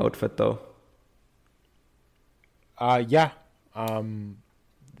Mac's new outfit though. Yeah,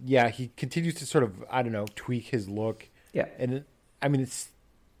 he continues to sort of, I don't know, tweak his look. Yeah. And it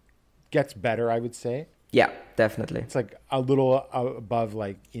gets better, I would say. Yeah, definitely. It's like a little above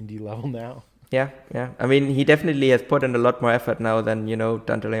like indie level now. Yeah. I mean, he definitely has put in a lot more effort now than,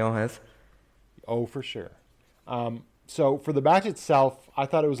 Dante Leon has. Oh, for sure. So for the match itself, I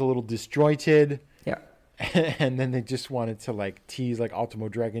thought it was a little disjointed. Yeah. And then they just wanted to like tease like Ultimo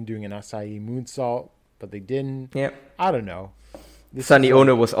Dragon doing an Acai moonsault, but they didn't. Yeah. I don't know. Sonny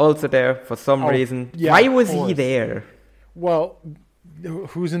Ono was also there for some reason. Yeah, why was he there? Well,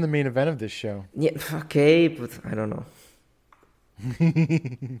 who's in the main event of this show? Yeah, okay, but I don't know.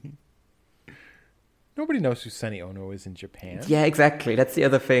 Nobody knows who Sonny Ono is in Japan. Yeah, exactly. That's the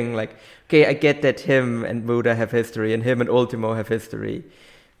other thing. Like, okay, I get that him and Muda have history and him and Ultimo have history.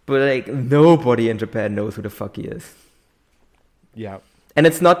 But, like, nobody in Japan knows who the fuck he is. Yeah. And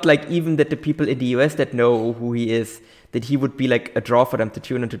it's not like even that the people in the US that know who he is, that he would be like a draw for them to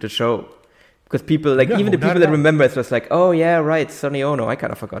tune into the show. Because people, like, even the people that remember, it's just like, oh, yeah, right, Sonny Ono. I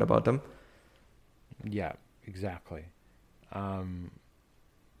kind of forgot about them. Yeah, exactly. I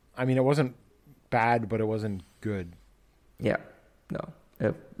mean, it wasn't bad, but it wasn't good. Yeah, no.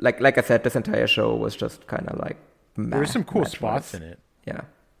 Like I said, this entire show was just kind of like there were some cool spots in it. Yeah.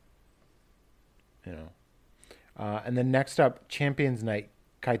 And then next up, Champions Night.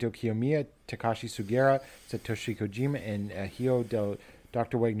 Kaito Kiyomiya, Takashi Sugera, Satoshi Kojima, and Hyo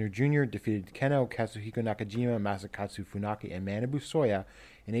Dr. Wagner Jr. defeated Keno, Kazuhiko Nakajima, Masakatsu Funaki, and Manabu Soya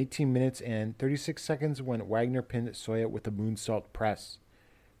in 18 minutes and 36 seconds when Wagner pinned Soya with a moonsault press.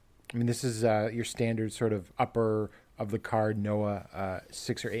 I mean, this is your standard sort of upper of the card Noah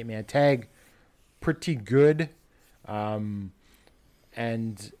 6 or 8 man tag. Pretty good. And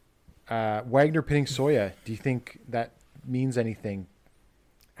Wagner pinning Soya, do you think that means anything?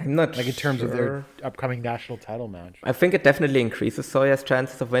 I'm not in terms of their upcoming national title match. I think it definitely increases Soya's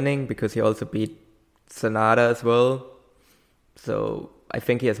chances of winning because he also beat Sanada as well. So I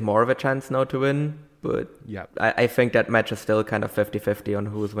think he has more of a chance now to win. But I think that match is still kind of 50-50 on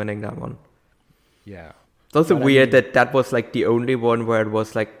who's winning that one. Yeah. It's also weird that was like the only one where it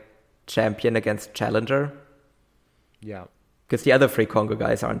was like champion against challenger. Yeah. Because the other three Congo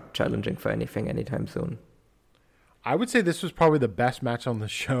guys aren't challenging for anything anytime soon. I would say this was probably the best match on the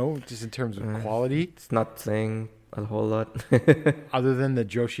show, just in terms of quality. It's not saying a whole lot. Other than the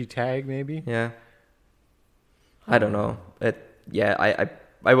Joshi tag, maybe? Yeah. I don't know.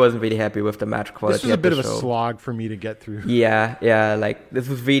 I wasn't really happy with the match quality. This was a bit of a slog for me to get through. Yeah. Like, this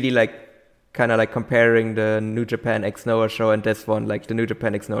was really like, kind of like comparing the New Japan X Noah show and this one. Like, the New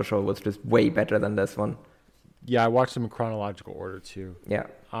Japan X Noah show was just way better than this one. Yeah, I watched them in chronological order, too. Yeah.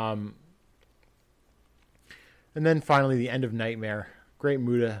 And then finally, the end of Nightmare. Great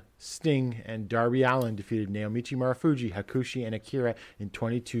Muta, Sting, and Darby Allin defeated Naomichi Marufuji, Hakushi, and Akira in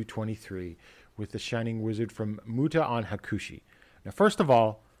 22-23 with the Shining Wizard from Muta on Hakushi. Now, first of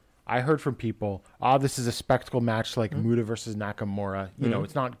all, I heard from people, this is a spectacle match like Muta versus Nakamura. You know,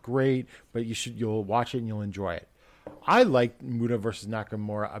 it's not great, but you'll watch it and you'll enjoy it. I liked Muta versus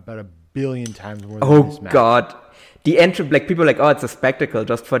Nakamura about 1 billion times more than this match. Oh, God. The entrance, like, people are like, it's a spectacle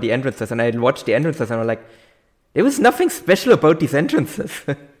just for the entrances. And I watched the entrances and I'm like, there was nothing special about these entrances.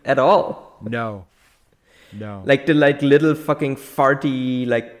 at all. No. Like the little fucking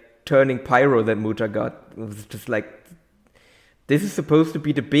farty turning pyro that Muta got. It was just this is supposed to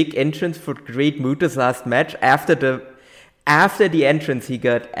be the big entrance for Great Muta's last match after the entrance he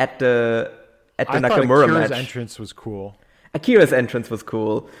got at the Nakamura match. Akira's entrance was cool. Akira's entrance was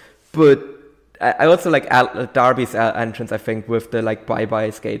cool, but I also like Darby's entrance, I think, with the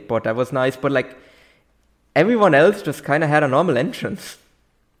bye-bye skateboard. That was nice, but everyone else just kind of had a normal entrance.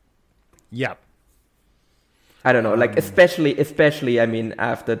 Yep. I don't know, especially, I mean,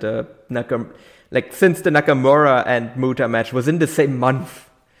 after the since the Nakamura and Muta match was in the same month.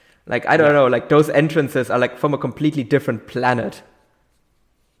 I don't know, those entrances are from a completely different planet.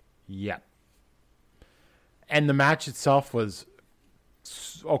 Yeah. And the match itself was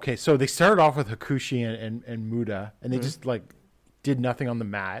okay. So they started off with Hakushi and Muta, and they just did nothing on the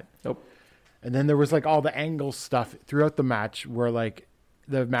mat. Nope. And then there was all the angle stuff throughout the match where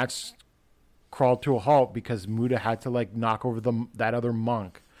the match crawled to a halt because Muta had to knock over that other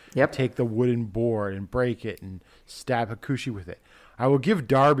monk. Yep. Take the wooden board and break it and stab Hakushi with it. I will give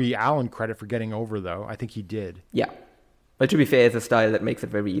Darby Allin credit for getting over, though. I think he did. Yeah. But to be fair, it's a style that makes it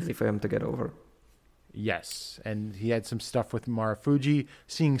very easy for him to get over. Yes, and he had some stuff with Marufuji.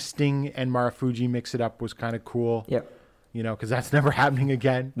 Seeing Sting and Marufuji mix it up was kind of cool. Yep. Because that's never happening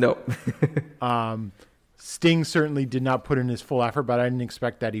again. No. Sting certainly did not put in his full effort, but I didn't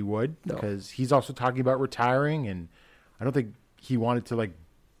expect that he would because he's also talking about retiring, and I don't think he wanted to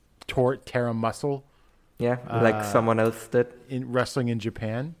tear a muscle. Yeah, like someone else did. In wrestling in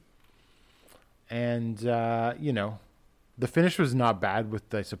Japan. And, the finish was not bad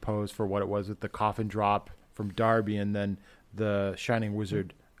with, I suppose, for what it was with the coffin drop from Darby and then the Shining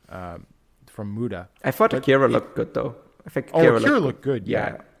Wizard from Muta. I thought Akira looked good, though. I think Akira looked good,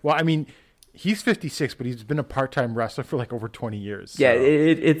 yeah. Yeah. Well, I mean, he's 56, but he's been a part-time wrestler for over 20 years. So. Yeah,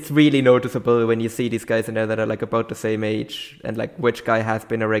 it's really noticeable when you see these guys in there that are about the same age and which guy has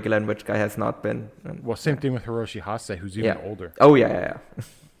been a regular and which guy has not been. And, same thing with Hiroshi Hase, who's even older. Oh, yeah.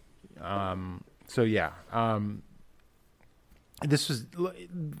 This was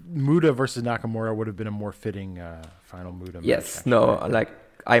Muta versus Nakamura would have been a more fitting final Muta match. Yes, no,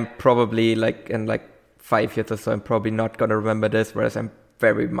 I'm probably in 5 years or so, I'm probably not going to remember this, whereas I'm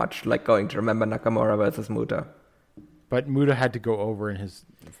very much going to remember Nakamura versus Muta. But Muta had to go over in his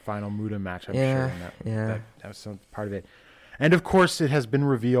final Muta match, I'm sure. And that was some part of it. And of course, it has been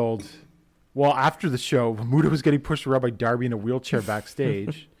revealed, after the show, Muta was getting pushed around by Darby in a wheelchair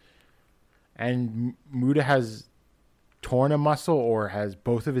backstage. And Muta has torn a muscle or has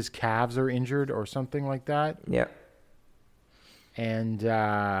both of his calves are injured or something like that. Yeah. And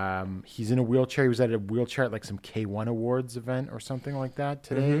he's in a wheelchair. He was at a wheelchair at some K1 Awards event or something like that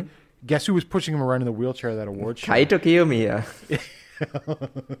today. Mm-hmm. Guess who was pushing him around in the wheelchair at that award show? Kaito Kiyomiya.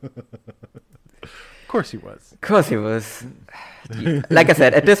 Of course he was. Of course he was. Like I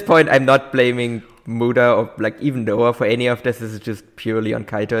said, at this point, I'm not blaming Muta or even Noah for any of this. This is just purely on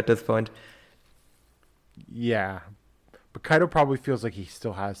Kaito at this point. Yeah. But Kaito probably feels like he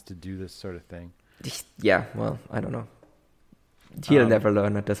still has to do this sort of thing. Yeah, well, I don't know. He'll never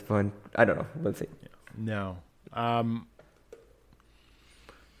learn at this point. I don't know. We'll see. No.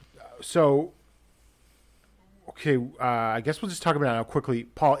 So, okay, I guess we'll just talk about it now quickly.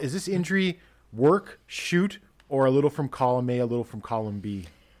 Paul, is this injury work, shoot, or a little from column A, a little from column B?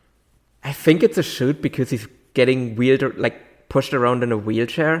 I think it's a shoot because he's getting pushed around in a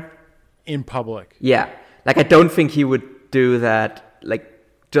wheelchair. In public. Yeah. I don't think he would do that,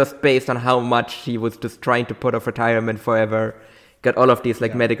 just based on how much he was just trying to put off retirement forever, got all of these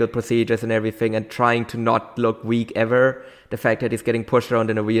medical procedures and everything, and trying to not look weak ever. The fact that he's getting pushed around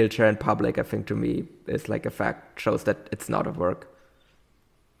in a wheelchair in public, I think to me is a fact, shows that it's not a work.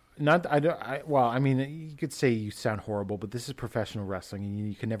 I mean, you could say you sound horrible, but this is professional wrestling, and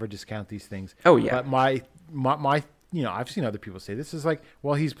you can never discount these things. Oh yeah. But my I've seen other people say this is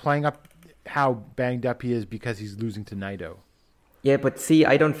he's playing up how banged up he is because he's losing to Naito. Yeah, but see,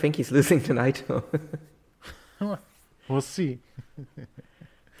 I don't think he's losing to Naito. We'll see.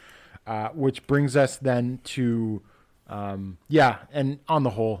 Which brings us then to, and on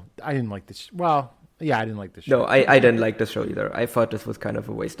the whole, I didn't like this. I didn't like this show. No, I didn't like this show either. I thought this was kind of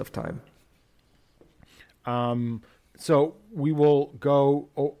a waste of time. So we will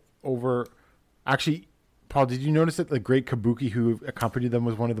go over. Actually, Paul, did you notice that the great Kabuki who accompanied them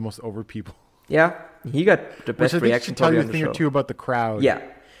was one of the most over people? Yeah, he got the best reaction probably on the show. Tell you a thing or two about the crowd. Yeah.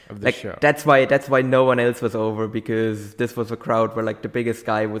 Of the show. That's why no one else was over, because this was a crowd where the biggest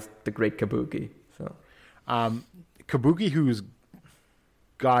guy was the great Kabuki. So, Kabuki, who's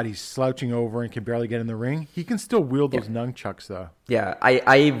God, he's slouching over and can barely get in the ring. He can still wield those nunchucks, though. Yeah,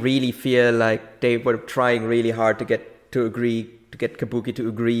 I really feel like they were trying really hard to get Kabuki to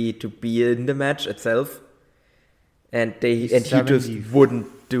agree to be in the match itself. And he just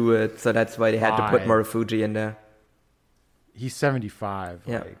wouldn't do it, so that's why they had to put Marufuji in there. He's 75,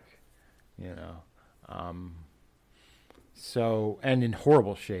 so, and in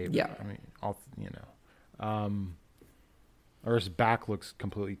horrible shape. Yeah. I mean, or his back looks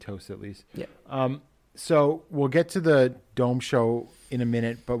completely toast, at least. Yeah. So we'll get to the Dome show in a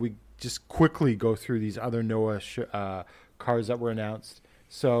minute, but we just quickly go through these other Noah cards that were announced.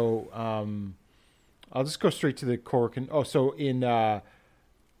 So I'll just go straight to the Korakuen. Oh, so in the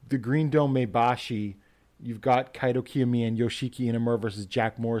Green Dome Meibashi, you've got Kaito Kiyomiya and Yoshiki Inamura versus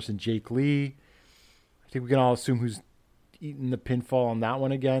Jack Morris and Jake Lee. I think we can all assume who's eating the pinfall on that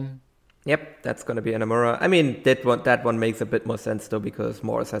one again. Yep, that's going to be Inamura. I mean, that one makes a bit more sense, though, because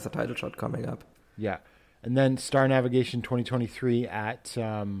Morris has a title shot coming up. Yeah. And then Star Navigation 2023 at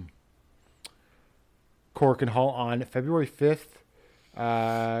Korakuen Hall on February 5th.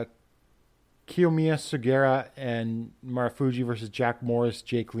 Kiyomiya Sugera and Marufuji versus Jack Morris,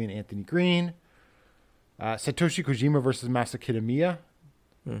 Jake Lee, and Anthony Green. Satoshi Kojima versus Masa Kitamiya.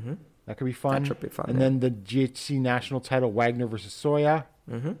 Mm-hmm. That could be fun. That should be fun. And then the GHC national title, Wagner versus Soya.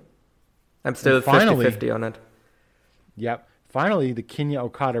 Mm-hmm. I'm still 50-50 on it. Yep. Finally, the Kinya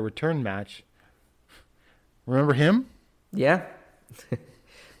Okada return match. Remember him? Yeah.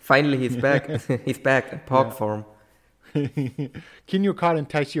 Finally, he's back. He's back in pog form. Kinya Okada and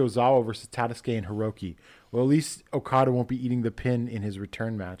Taichi Ozawa versus Tadasuke and Hiroki. Well, at least Okada won't be eating the pin in his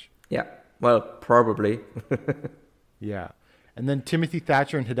return match. Yeah. Well, probably. Yeah. And then Timothy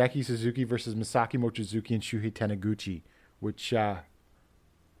Thatcher and Hideki Suzuki versus Masaki Mochizuki and Shuhei Taniguchi, which that's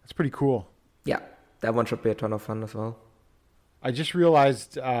pretty cool. Yeah, that one should be a ton of fun as well. I just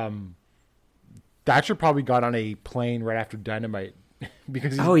realized Thatcher probably got on a plane right after Dynamite.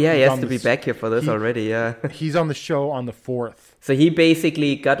 Because he has to be back here for this already, yeah. He's on the show on the 4th. So he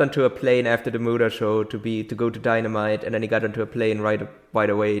basically got onto a plane after the Muda show to go to Dynamite, and then he got onto a plane right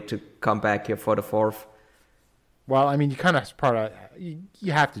away to come back here for the 4th. Well, I mean, you kind of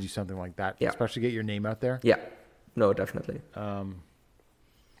you have to do something like that, especially get your name out there. Yeah, no, definitely.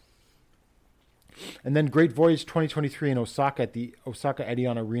 And then Great Voyage 2023 in Osaka at the Osaka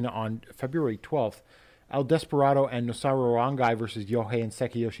Edion Arena on February 12th. El Desperado and Nosaru Rangai versus Yohei and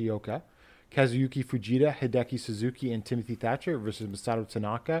Seki Yoshioka. Kazuyuki Fujita, Hideki Suzuki, and Timothy Thatcher versus Masato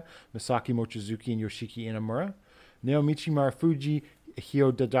Tanaka, Masaki Mochizuki, and Yoshiki Inamura. Naomichi Marufuji,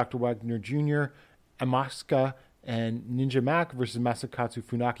 Hyoda Dr. Wagner Jr., Amaska, and Ninja Mac versus Masakatsu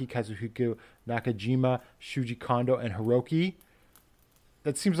Funaki, Kazuhiko Nakajima, Shuji Kondo, and Hiroki.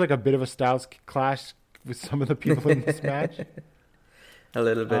 That seems like a bit of a styles clash with some of the people in this match. A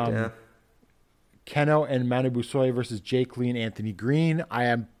little bit, yeah. Keno and Manabu Soya versus Jake Lee and Anthony Green.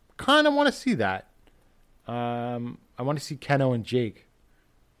 I kind of want to see that. I want to see Keno and Jake.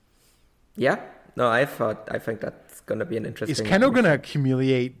 Yeah. No, I think that's going to be an interesting... Is Keno going to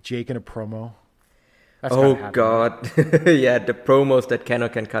humiliate Jake in a promo? That's God. Yeah, the promos that Keno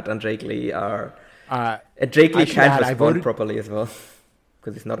can cut on Jake Lee are... Jake Lee can't respond properly as well.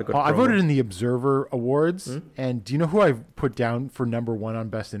 Because he's not a good promo. I voted in the Observer Awards. And do you know who I put down for number 1 on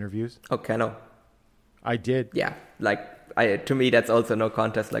Best Interviews? Oh, Keno. I did. Yeah. To me, that's also no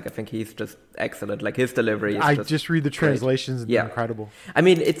contest. I think he's just excellent. His delivery is just read the translations and they're incredible. I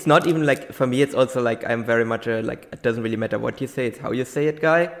mean, it's not even for me, it's also I'm very much it doesn't really matter what you say, it's how you say it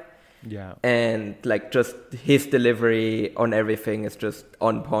guy. Yeah. And just his delivery on everything is just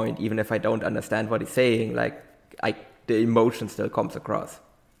on point. Even if I don't understand what he's saying, the emotion still comes across.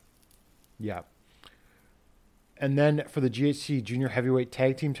 Yeah. And then for the GHC Junior Heavyweight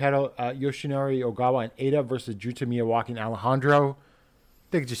Tag Team title, Yoshinari Ogawa and Eita versus Juta Miyawaki and Alejandro.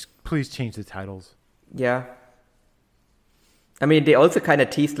 They could just please change the titles. Yeah. I mean, they also kind of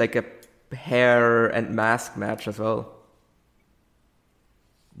teased a hair and mask match as well.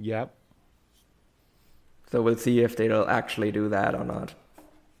 Yep. So we'll see if they'll actually do that or not.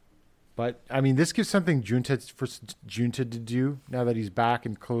 But, I mean, this gives something for Junta to do now that he's back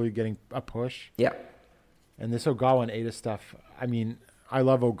and clearly getting a push. Yeah. And this Ogawa and Eita stuff, I mean, I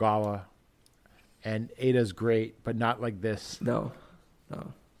love Ogawa. And Eita's great, but not like this. No.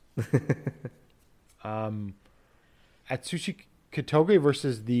 Atsushi Kotoge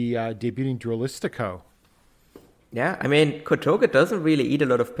versus the debuting Duelistico. Yeah, I mean, Kotoge doesn't really eat a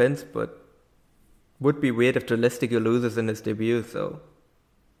lot of pins, but would be weird if Duelistico loses in his debut, so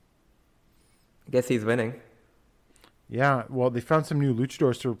I guess he's winning. Yeah, well, they found some new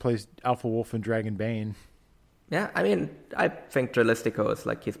luchadors to replace Alpha Wolf and Dragon Bane. Yeah, I mean, I think Dralistico is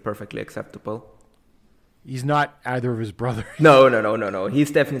like, he's perfectly acceptable. He's not either of his brothers. No.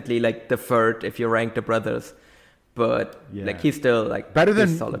 He's definitely like the third if you rank the brothers. But like he's still like better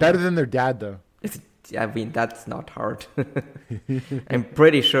than their dad though. I mean, that's not hard. I'm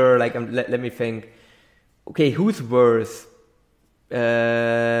pretty sure. Like, let me think. Okay, who's worse,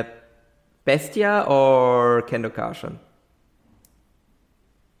 Bestia or Kendo Kashin?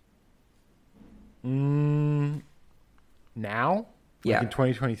 Now? Yeah. Like in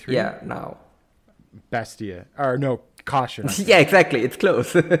 2023? Yeah, now. Bestia. Or no, Caution. Yeah, exactly. It's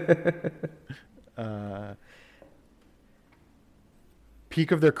close.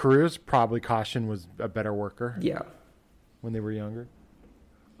 Peak of their careers, probably Caution was a better worker. Yeah. When they were younger.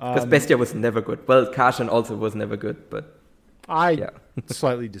 Because Bestia was never good. Well, Caution also was never good, but I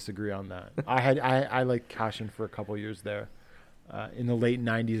slightly disagree on that. I liked Caution for a couple years there. In the late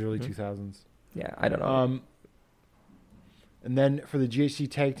 90s, early 2000s. Yeah, I don't know. And then for the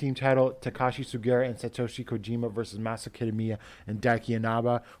GHC Tag Team title, Takashi Sugiura and Satoshi Kojima versus Masa Kitamiya and Daiki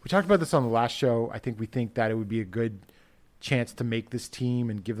Inaba. We talked about this on the last show. I think we think that it would be a good chance to make this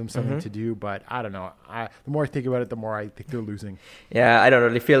team and give them something to do, but I don't know. The more I think about it, the more I think they're losing. Yeah, I don't know.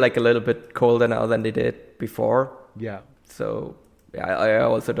 They feel like a little bit colder now than they did before. Yeah. So, yeah, I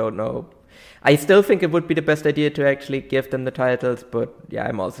also don't know. I still think it would be the best idea to actually give them the titles, but yeah,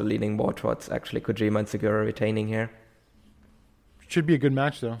 I'm also leaning more towards actually Kojima and Sugiura retaining here. Should be a good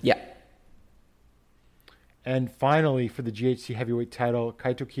match, though. Yeah. And finally, for the GHC Heavyweight title,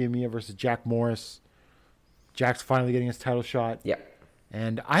 Kaito Kiyomiya versus Jack Morris. Jack's finally getting his title shot. Yeah.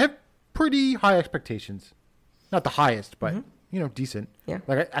 And I have pretty high expectations. Not the highest, but, decent. Yeah.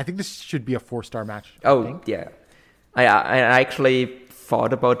 Like, I think this should be a 4-star match. Yeah. I actually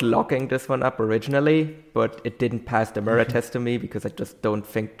thought about locking this one up originally, but it didn't pass the mirror test to me because I just don't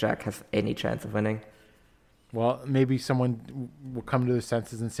think Jack has any chance of winning. Well, maybe someone will come to their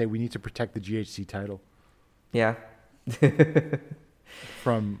senses and say we need to protect the GHC title. Yeah.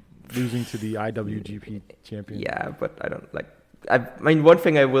 From losing to the IWGP champion. Yeah, but I don't like... I mean, one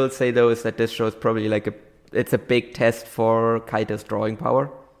thing I will say, though, is that this show is probably like it's a big test for Kaito's drawing power.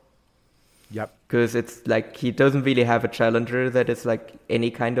 Yep. Because it's like he doesn't really have a challenger that is like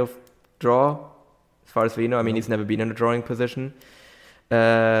any kind of draw, as far as we know. I mean, he's never been in a drawing position.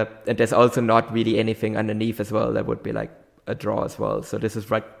 And there's also not really anything underneath as well that would be like a draw as well. So this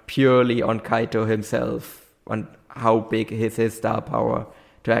is like purely on Kaito himself, on how big is his star power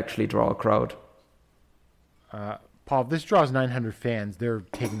to actually draw a crowd. Paul, if this draws 900 fans, they're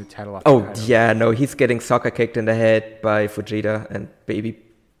taking the title off. Yeah, no, he's getting soccer kicked in the head by Fujita and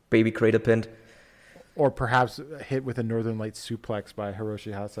baby cradle pinned. Or perhaps hit with a Northern Lights suplex by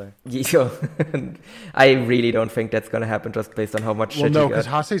Hiroshi Hase. Yeah, I really don't think that's going to happen just based on how much shit he got. Well, no, because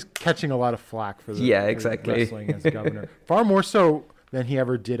Hase's catching a lot of flack for exactly. wrestling as governor. Far more so than he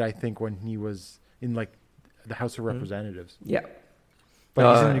ever did, I think, when he was in like the House of Representatives. Yeah.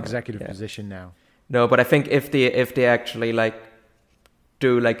 But he's in an executive position now. No, but I think if they actually like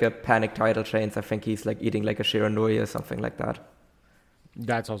do like a panic title change, I think he's like eating like a Shiranui or something like that.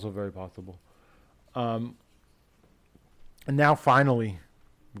 That's also very possible. And now finally,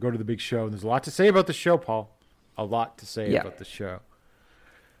 we go to the big show. And there's a lot to say about the show, Paul. A lot to say about the show.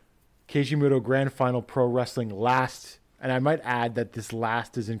 Keiji Muto Grand Final Pro Wrestling last. And I might add that this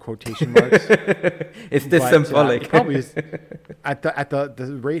last is in quotation marks. Is this symbolic? It probably is. At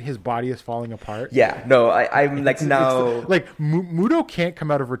the rate his body is falling apart. Yeah, no, I'm like now... Like, Muto can't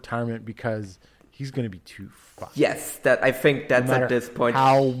come out of retirement because he's going to be too fucked. Yes, I think that's at this point...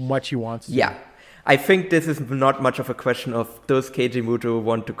 how much he wants to. Yeah. I think this is not much of a question of does Keiji Muto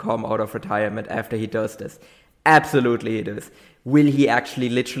want to come out of retirement after he does this. Absolutely it is. Will he actually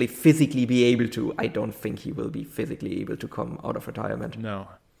literally physically be able to? I don't think he will be physically able to come out of retirement. No.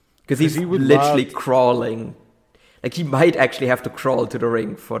 Because he's literally crawling. Like, he might actually have to crawl to the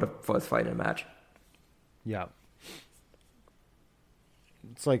ring for his final match. Yeah.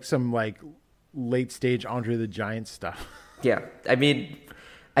 It's like some like late stage Andre the Giant stuff. Yeah. I mean,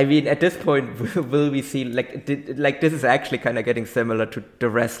 at this point, will we see like this is actually kind of getting similar to The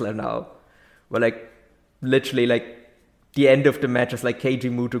Wrestler now, where like literally like the end of the match is like Keiji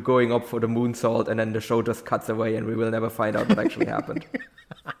Muto going up for the moonsault, and then the show just cuts away, and we will never find out what actually happened.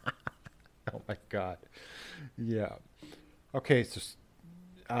 Oh my god! Yeah. Okay, so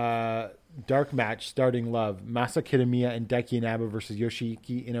dark match, starting love: Masa Kitamiya and Daiki Inaba versus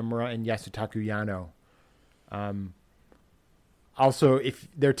Yoshiki Inamura and Yasutaku Yano. Also, if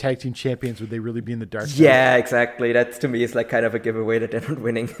they're tag team champions, would they really be in the dark? Yeah, exactly. That's, to me, is like kind of a giveaway that they're not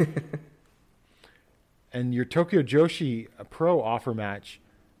winning. And your Tokyo Joshi Pro offer match,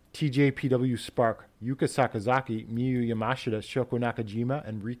 TJPW Spark, Yuka Sakazaki, Miyu Yamashita, Shoko Nakajima,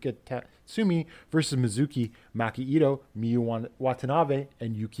 and Rika Tatsumi versus Mizuki, Maki Ito, Miyu Watanabe,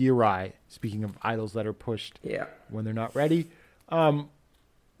 and Yuki Arai. Speaking of idols that are pushed when they're not ready.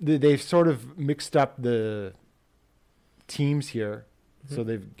 They've sort of mixed up the teams here. Mm-hmm. So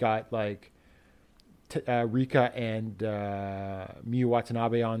they've got like Rika and Miyu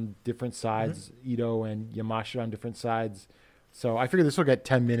Watanabe on different sides, Ito and Yamashita on different sides. So I figure this will get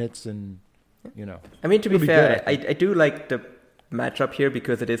 10 minutes and, I mean, to be fair, I do like the matchup here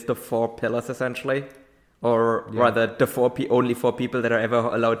because it is the 4 pillars essentially. Or rather, the only 4 people that are ever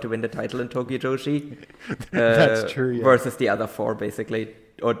allowed to win the title in Tokyo Joshi. That's true, yeah. Versus the other 4, basically.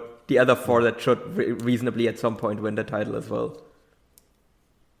 Or the other 4 that should reasonably at some point win the title as well.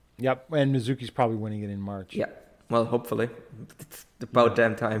 Yep, and Mizuki's probably winning it in March. Yeah, well, hopefully. It's about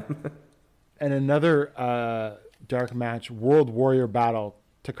damn time. And another dark match, World Warrior Battle.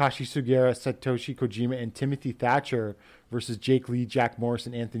 Takashi Sugiura, Satoshi Kojima, and Timothy Thatcher versus Jake Lee, Jack Morris,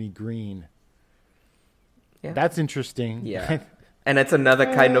 and Anthony Green. Yeah. That's interesting. Yeah. And it's another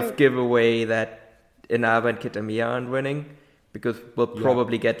kind of giveaway that Inaba and Kitamiya aren't winning because we'll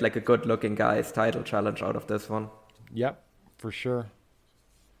probably get like a good-looking guy's title challenge out of this one. Yep, for sure.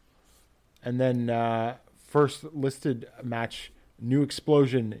 And then first listed match, New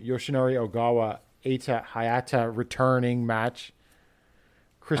Explosion, Yoshinori Ogawa, Eita Hayata returning match.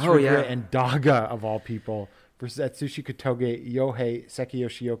 Chris Ridgway and Daga, of all people, versus Atsushi Kotoge, Yohei, Seki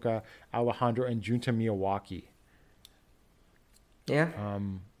Yoshioka, Alejandro, and Junta Miyawaki. Yeah.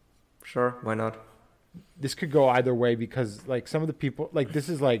 Sure, why not? This could go either way because, like, some of the people, like, this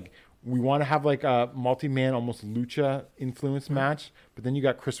is like, we want to have like a multi-man, almost lucha influence match, but then you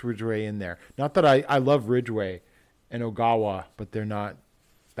got Chris Ridgway in there. Not that I love Ridgway and Ogawa, but they're not,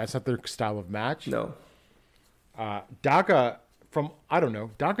 that's not their style of match. No. Daga, I don't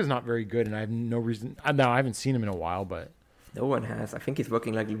know, Daga's not very good, and I have no reason, I haven't seen him in a while, but. No one has. I think he's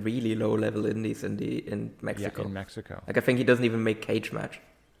working like really low-level indies in Mexico. Yeah, in Mexico. Like, I think he doesn't even make cage match.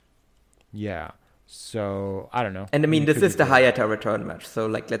 Yeah. So, I don't know. And I mean, this is the Hayata return match. So,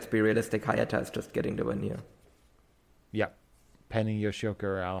 like, let's be realistic. Hayata is just getting the win here. Yeah. Penning Yoshioka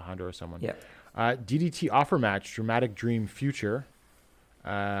or Alejandro or someone. Yeah. DDT offer match, Dramatic Dream Future.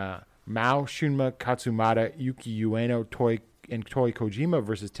 Mao, Shunma, Katsumata, Yuki Ueno, Toy Kojima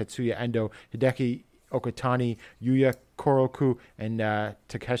versus Tetsuya Endo, Hideki Okatani, Yuya Koroku, and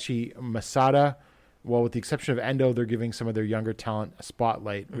Takeshi Masada. Well, with the exception of Endo, they're giving some of their younger talent a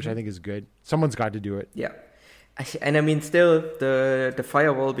spotlight, which I think is good. Someone's got to do it. Yeah. And I mean, still, the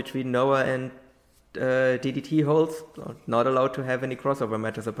firewall between Noah and DDT holds. Not allowed to have any crossover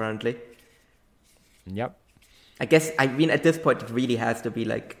matches, apparently. Yep. I guess, I mean, at this point, it really has to be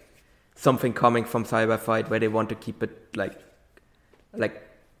like something coming from Cyber Fight where they want to keep it like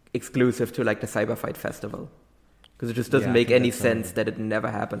exclusive to like the Cyber Fight festival. Because it just doesn't make any sense that it never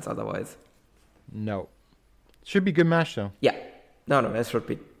happens otherwise. No. Should be a good match, though. Yeah. No, that should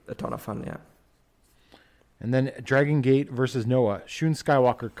be a ton of fun, yeah. And then Dragon Gate versus Noah. Shun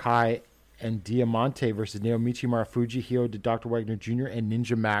Skywalker, Kai, and Diamante versus Naomichi Marufuji, Hyo, Dr. Wagner Jr., and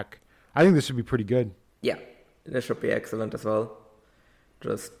Ninja Mac. I think this should be pretty good. Yeah. This should be excellent as well.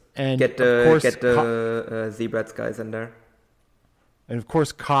 Just and get the Z-Brats guys in there. And of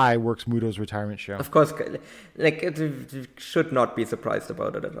course, Kai works Muto's retirement show. Of course, like, it should not be surprised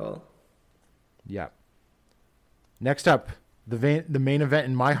about it at all. Yeah. Next up, the main event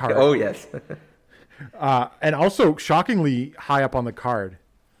in my heart. Oh, yes. And also, shockingly high up on the card.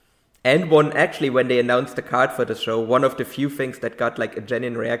 And when they announced the card for the show, one of the few things that got like a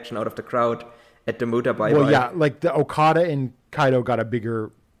genuine reaction out of the crowd at the Muta bye-bye. Well, yeah, like the Okada and Kaido got a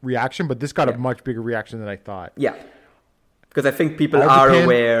bigger reaction, but this got a much bigger reaction than I thought. Yeah. Because I think people are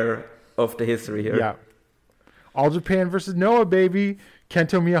aware of the history here. Yeah. All Japan versus Noah, baby.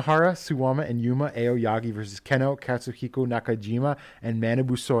 Kento Miyahara, Suwama, and Yuma Aoyagi versus Keno, Katsuhiko Nakajima, and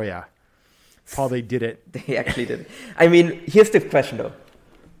Manabu Soya. Paul, they did it. They actually did it. I mean, here's the question, though.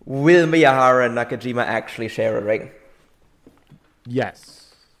 Will Miyahara and Nakajima actually share a ring?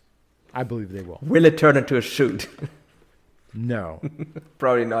 Yes. I believe they will. Will it turn into a shoot? No.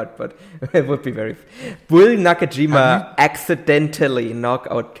 Probably not, but it would be very... Will Nakajima accidentally knock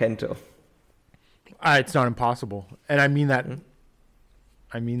out Kento? It's not impossible. And I mean that...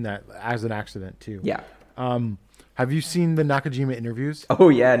 I mean that as an accident, too. Yeah. Have you seen the Nakajima interviews? Oh,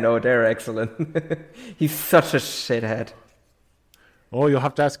 yeah, no, they're excellent. He's such a shithead. Oh, you'll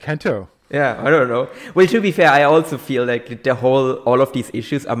have to ask Kento. Yeah, I don't know. Well, to be fair, I also feel like all of these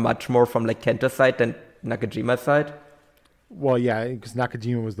issues are much more from like Kento's side than Nakajima's side. Well, yeah, because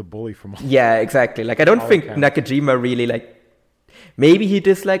Nakajima was the bully from all. Yeah, exactly. Like, I don't think Nakajima really like... maybe he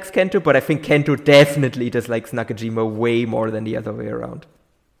dislikes Kento, but I think Kento definitely dislikes Nakajima way more than the other way around.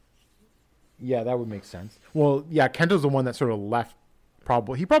 Yeah, that would make sense. Well, yeah, Kento's the one that sort of left.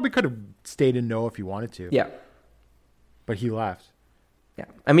 He probably could have stayed in No if he wanted to. Yeah. But he left. Yeah.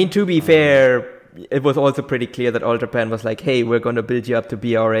 I mean, to be fair, it was also pretty clear that All Japan was like, hey, we're going to build you up to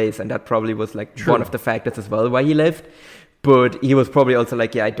BRAs. And that probably was like one of the factors as well why he left. But he was probably also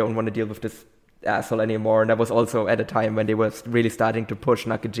like, yeah, I don't want to deal with this asshole anymore. And that was also at a time when they were really starting to push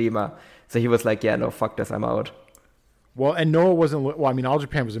Nakajima. So he was like, yeah, no, fuck this, I'm out. Well, and Noah wasn't... Well, I mean, All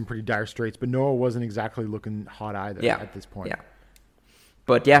Japan was in pretty dire straits, but Noah wasn't exactly looking hot either at this point. Yeah.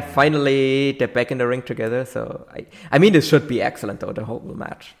 But yeah, finally, they're back in the ring together. So, I mean, this should be excellent, though, the whole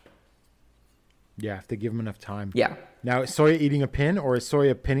match. Yeah, if they give him enough time. Yeah. Now, is Soya eating a pin, or is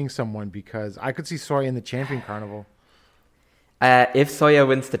Soya pinning someone? Because I could see Soya in the Champion Carnival. If Soya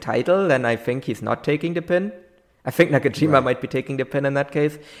wins the title, then I think he's not taking the pin. I think Nakajima might be taking the pin in that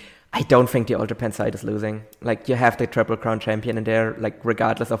case. I don't think the All Japan side is losing. Like, you have the Triple Crown champion in there, like,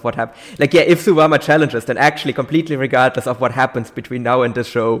 regardless of what happens. Like, yeah, if Suwama challenges, then actually, completely regardless of what happens between now and this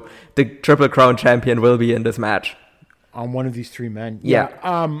show, the Triple Crown champion will be in this match. On one of these three men.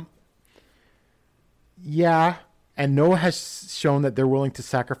 Yeah. Yeah, and Noah has shown that they're willing to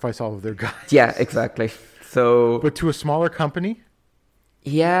sacrifice all of their guys. Yeah, exactly. So, but to a smaller company?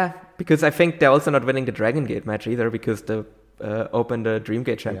 Yeah, because I think they're also not winning the Dragon Gate match either, because the Dream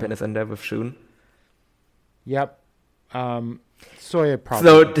Gate champion is in there with Shun. Yep. Soya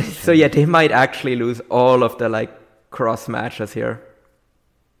probably. So yeah, they might actually lose all of the like cross matches here.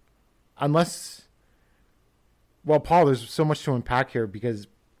 Unless, well, Paul, there's so much to unpack here because,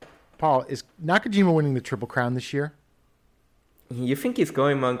 Paul, is Nakajima winning the Triple Crown this year? You think he's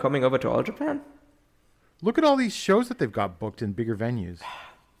coming over to All Japan? Look at all these shows that they've got booked in bigger venues.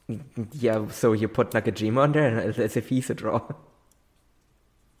 Yeah, so you put Nakajima on there as if he's a draw.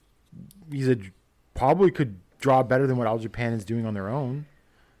 Probably could draw better than what All Japan is doing on their own.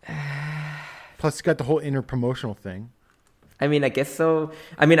 Plus, it's got the whole inter-promotional thing. I mean, I guess so.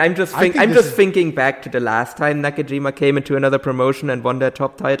 I mean, I'm just thinking back to the last time Nakajima came into another promotion and won their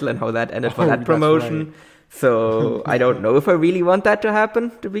top title and how that ended for that promotion. Right. So I don't know if I really want that to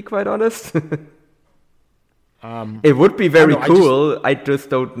happen, to be quite honest. It would be very cool. I just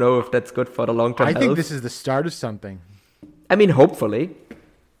don't know if that's good for the long-term health. I think this is the start of something. I mean, hopefully.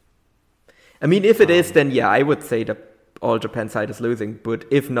 I mean, if it is, then yeah, I would say the All Japan side is losing. But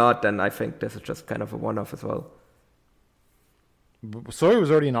if not, then I think this is just kind of a one-off as well. Soya was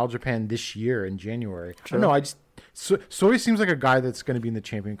already in All Japan this year in January. Sure. I don't know. Soya seems like a guy that's going to be in the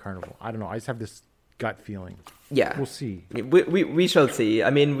Champion Carnival. I don't know. I just have this gut feeling. Yeah. We'll see. We shall see. I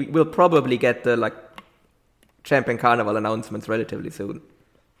mean, we'll probably get the like Champion Carnival announcements relatively soon.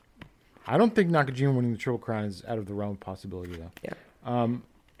 I don't think Nakajima winning the Triple Crown is out of the realm of possibility, though. Yeah.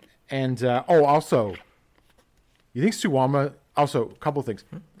 Also, you think Suwama... Also, a couple of things.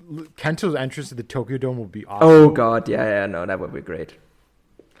 Kento's entrance to the Tokyo Dome will be awesome. Oh, God. Yeah, no, that would be great.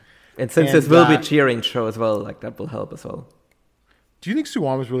 And since this will be a cheering show as well, like, that will help as well. Do you think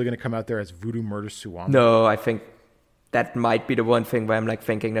Suwama's really going to come out there as Voodoo Murder Suwama? No, I think that might be the one thing where I'm like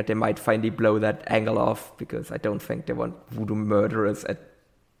thinking that they might finally blow that angle off, because I don't think they want voodoo murderers at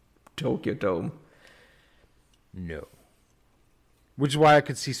Tokyo Dome. No. Which is why I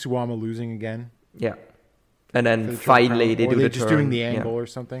could see Suwama losing again. Yeah. And then finally they do the just turn. Doing the angle or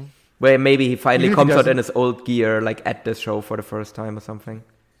something. Where maybe he finally comes out in his old gear, like at this show for the first time or something.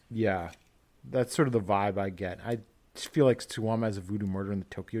 Yeah. That's sort of the vibe I get. I just feel like Suwama as a voodoo murderer in the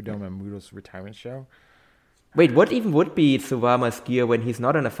Tokyo Dome at Muto's retirement show. Wait, what even would be Suwama's gear when he's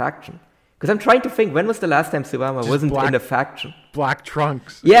not in a faction? Because I'm trying to think, when was the last time Suwama wasn't in a faction? Black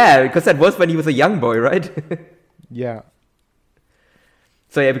trunks. Yeah, because that was when he was a young boy, right? Yeah.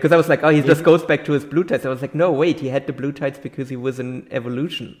 So yeah, because I was like, oh, he just goes back to his blue tights. I was like, no, wait, he had the blue tights because he was in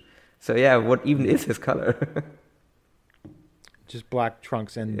Evolution. So yeah, what even is his color? Just black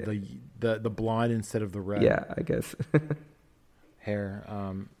trunks and the blonde instead of the red. Yeah, I guess. Hair.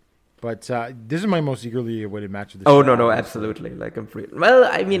 But this is my most eagerly awaited match of the show. Oh, no, absolutely. Like, well,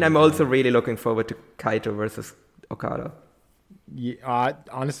 I mean, I'm also really looking forward to Kaito versus Okada. Yeah,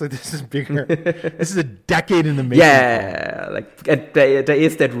 honestly, this is bigger. This is a decade in the making. Yeah, like, there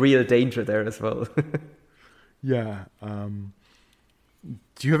is that real danger there as well. Yeah.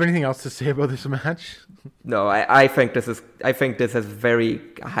 Do you have anything else to say about this match? No, I think this has very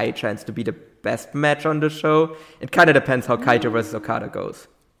high chance to be the best match on the show. It kind of depends how Kaito versus Okada goes.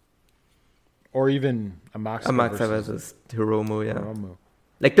 Or even Amaxa versus Hiromu, yeah.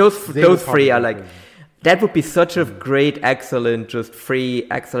 Like those three are like, That would be such a great, excellent, just 3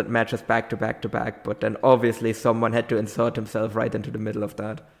 excellent matches back to back to back. But then obviously someone had to insert himself right into the middle of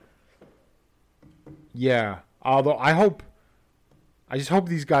that. Yeah. Although I just hope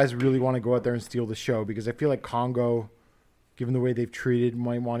these guys really want to go out there and steal the show, because I feel like Congo, given the way they've treated,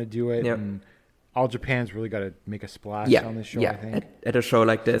 might want to do it. Yep. And All Japan's really got to make a splash on this show, I think. At a show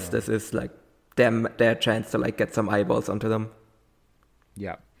like this, this is like their chance to like get some eyeballs onto them.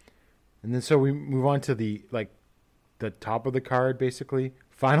 Yeah. And then so we move on to the top of the card, basically.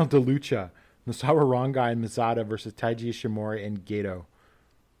 Final de lucha. Nosawa Rongai and Masada versus Taiji Ishimori and Gedo.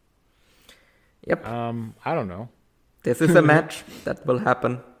 Yep. I don't know. This is a match that will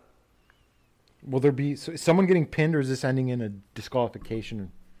happen. Will there be someone getting pinned, or is this ending in a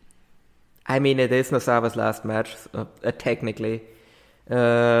disqualification? I mean, it is Nosawa's last match, technically.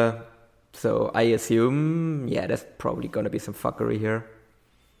 So I assume, there's probably going to be some fuckery here.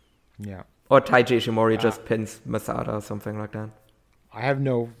 Yeah. Or Taiji Ishimori just pins Masada or something like that. I have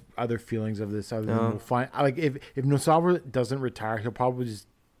no other feelings of this other than we'll find. Like if Nosawa doesn't retire, he'll probably just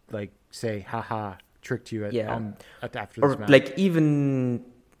like say, "Haha, tricked you after this match." Like even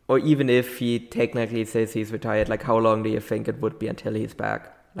if he technically says he's retired, like how long do you think it would be until he's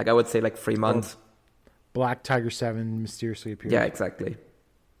back? Like I would say like 3 months. Black Tiger 7 mysteriously appears. Yeah, exactly.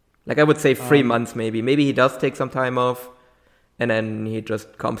 Like I would say 3 months maybe. Maybe he does take some time off, and then he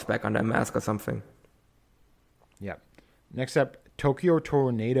just comes back under a mask or something. Yeah. Next up, Tokyo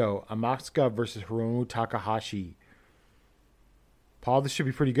Tornado, Amaska versus Hiromu Takahashi. Paul, this should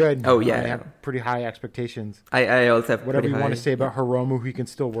be pretty good. Oh, yeah. I have pretty high expectations. I also have whatever you high. want to say about Hiromu, he can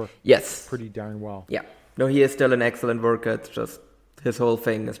still work. Yes. Pretty darn well. Yeah. No, he is still an excellent worker. It's just his whole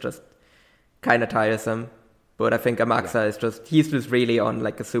thing is just kind of tiresome. But I think Amaxa is he's just really on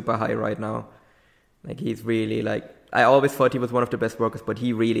like a super high right now. Like he's really like, I always thought he was one of the best workers, but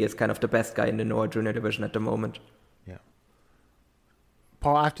he really is kind of the best guy in the Noah Junior division at the moment. Yeah.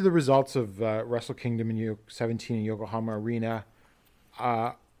 Paul, after the results of Wrestle Kingdom in 17 in Yokohama Arena,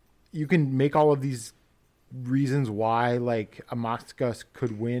 you can make all of these reasons why like Amaska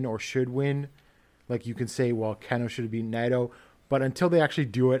could win or should win. Like you can say, well, Keno should have beaten Naito. But until they actually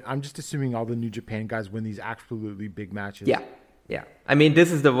do it, I'm just assuming all the New Japan guys win these absolutely big matches. Yeah. Yeah. I mean, this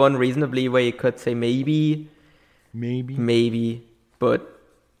is the one reasonably where you could say maybe, but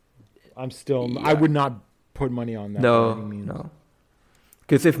I'm still, I would not put money on that. No.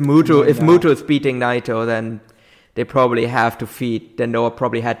 Because if Muto is beating Naito, then they probably have to feed, then Noah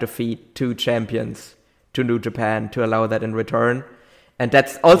probably had to feed 2 champions to New Japan to allow that in return. And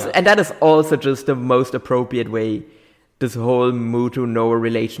that's also, and that is also just the most appropriate way this whole Muto Noah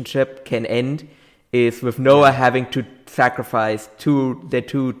relationship can end, is with Noah having to sacrifice the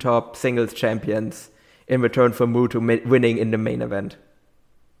 2 top singles champions in return for Muto winning in the main event.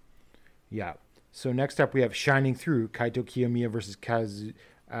 Yeah. So next up we have Shining Through, Kaito Kiyomiya versus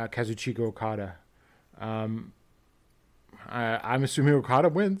Kazuchika Okada. I'm assuming Okada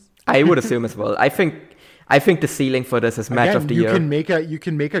wins. I would assume as well. I think the ceiling for this is match of the year. You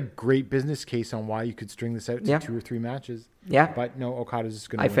can make a great business case on why you could string this out to 2 or 3 matches. Yeah. But no, Okada's just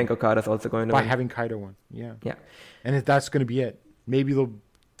going to win. I think Okada's also going to win. By having Kaito win. Yeah. Yeah. And if that's going to be it. Maybe they'll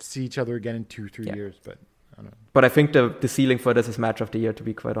see each other again in 2 or 3 years, but I don't know. But I think the ceiling for this is match of the year, to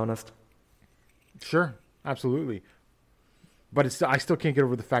be quite honest. Sure. Absolutely. But I still can't get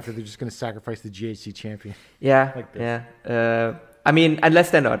over the fact that they're just going to sacrifice the GHC champion. Yeah. Like this. Yeah. I mean,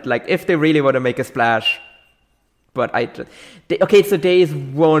 unless they're not. Like, if they really want to make a splash. But so there is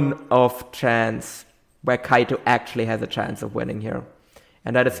one off chance where Kaito actually has a chance of winning here.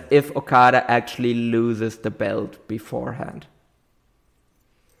 And that is if Okada actually loses the belt beforehand.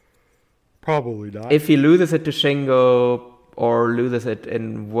 Probably not. If he loses it to Shingo or loses it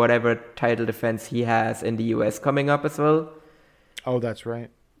in whatever title defense he has in the US coming up as well. Oh, that's right.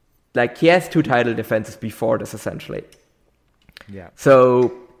 Like, he has 2 title defenses before this, essentially. Yeah.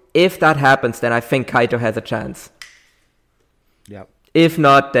 So, if that happens, then I think Kaito has a chance. Yeah. If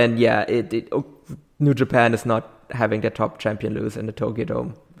not, then New Japan is not having their top champion lose in the Tokyo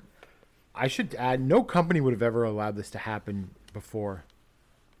Dome. I should add, no company would have ever allowed this to happen before.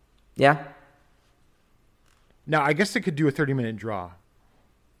 Yeah. Now, I guess they could do a 30-minute draw.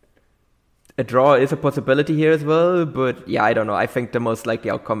 A draw is a possibility here as well, but yeah, I don't know. I think the most likely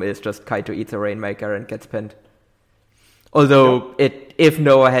outcome is just Kaito eats a Rainmaker and gets pinned. Although, if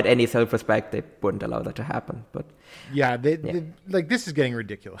Noah had any self-respect, they wouldn't allow that to happen. But yeah, like this is getting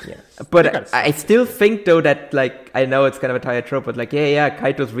ridiculous. Yeah. But I still think, though, that like I know it's kind of a tired trope, but like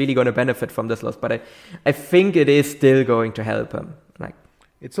Kaito's really going to benefit from this loss. But I think it is still going to help him. Like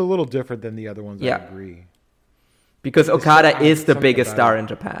it's a little different than the other ones. Yeah. I agree. Because Okada is the biggest star in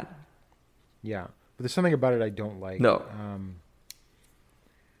Japan. Yeah. there's something about it I don't like. No.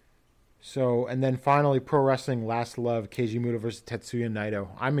 So, and then finally, Pro Wrestling Last Love, Keiji Muto versus Tetsuya Naito.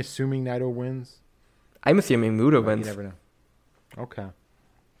 I'm assuming Naito wins. I'm assuming Muto wins. You never know. Okay.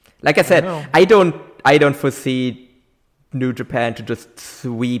 Like I said, I don't foresee New Japan to just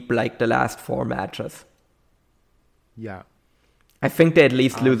sweep like the last 4 matches. Yeah. I think they're at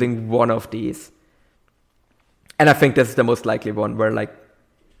least losing one of these. And I think this is the most likely one where like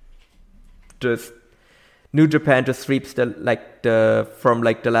just New Japan just sweeps from the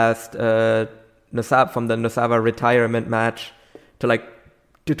last Nosawa retirement match to like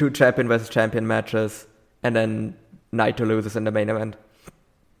the 2 champion versus champion matches, and then Naito loses in the main event.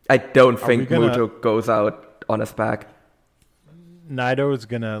 I don't think Muto goes out on his back. Naito is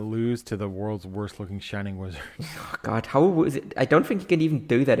gonna lose to the world's worst looking Shining Wizard. Oh God, how was it? I don't think he can even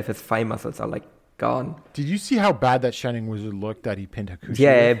do that if his thigh muscles are like gone. Did you see how bad that Shining Wizard looked that he pinned Hakushi?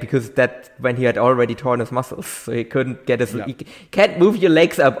 Yeah, with? because that when he had already torn his muscles, so he couldn't get his. You can't move your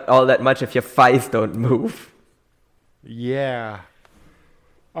legs up all that much if your thighs don't move. Yeah,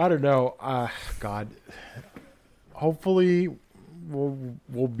 I don't know. God, hopefully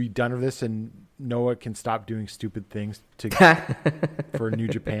we'll be done with this and Noah can stop doing stupid things for New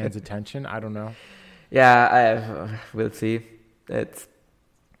Japan's attention. I don't know. Yeah, we'll see.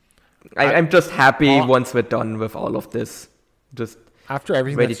 I'm just happy once we're done with all of this. Just after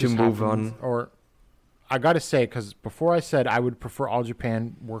everything ready that's to just move happened, on. Or I got to say, because before I said I would prefer All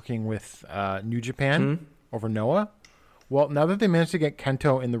Japan working with New Japan over Noah. Well, now that they managed to get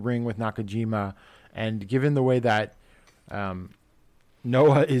Kento in the ring with Nakajima, and given the way that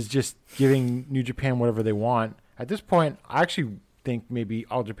Noah is just giving New Japan whatever they want, at this point, I actually think maybe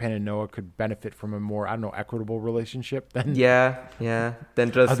All Japan and Noah could benefit from a more, equitable relationship than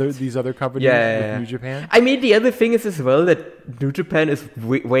than just these other companies with New Japan. I mean, the other thing is as well that New Japan is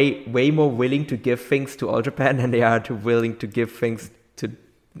way more willing to give things to All Japan than they are willing to give things to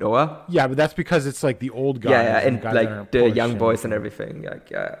Noah. Yeah, but that's because it's like the old guys, and guys like the young boys and everything.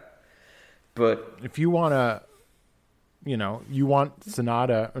 But if you want to. You want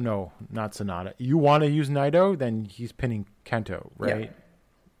Sonata, no, not Sonata. You want to use Naito, then he's pinning Kento, right? Yeah.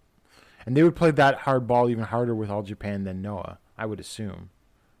 And they would play that hard ball even harder with All Japan than Noah, I would assume.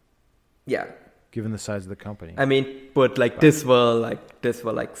 Yeah. Given the size of the company. I mean, but this will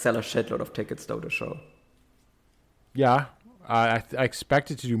sell a shitload of tickets though, the show. Yeah. I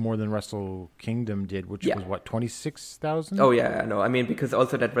expect it to do more than Wrestle Kingdom did, which was what, 26,000? Oh yeah, no. I mean, because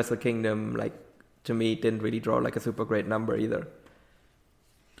also that Wrestle Kingdom, to me, didn't really draw a super great number either.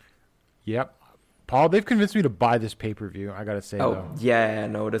 Yep. Paul, they've convinced me to buy this pay-per-view, I gotta say, though. Yeah,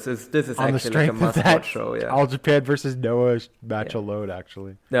 no, this is on actually a must-watch show, yeah. All Japan versus Noah match alone,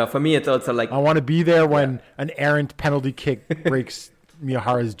 actually. No, for me, it's also I want to be there when an errant penalty kick breaks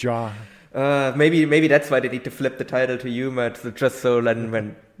Miyahara's jaw. Maybe that's why they need to flip the title to Yuma, just so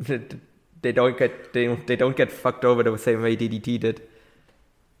when they don't get fucked over the same way DDT did.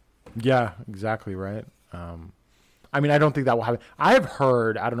 Yeah, exactly right. I mean, I don't think that will happen. I have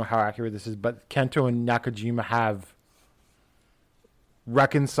heard, I don't know how accurate this is, but Kento and Nakajima have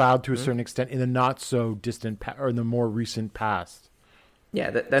reconciled to a certain extent in the not so distant or in the more recent past. Yeah,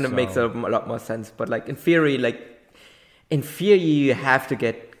 then it makes a lot more sense. But in theory, you have to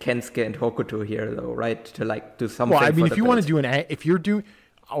get Kensuke and Hokuto here, though, right? To do something. Well, I mean, if you want to do if you're doing,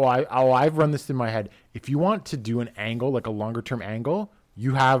 I've run this in my head. If you want to do an angle, a longer term angle,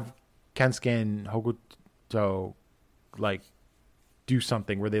 you have Kensuke and Hokuto do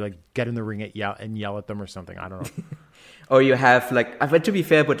something where they get in the ring and yell at them or something. I don't know. Or you have but to be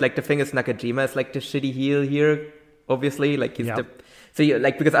fair, but the thing is Nakajima is the shitty heel here, obviously. He's so you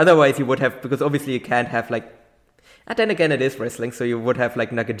because otherwise you would have, because obviously you can't have and then again it is wrestling, so you would have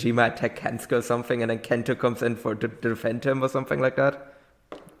Nakajima attack Kensuke or something, and then Kento comes in to defend him or something like that.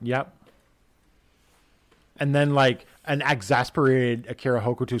 Yep. And then an exasperated Akira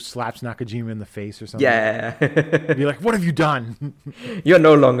Hokuto slaps Nakajima in the face or something. Yeah. Be like, what have you done? You're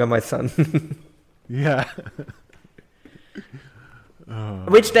no longer my son. Yeah.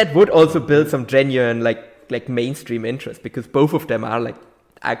 Which that would also build some genuine mainstream interest, because both of them are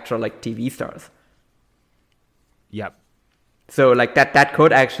actual TV stars. Yep. So that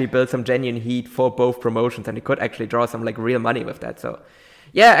could actually build some genuine heat for both promotions, and it could actually draw some real money with that. So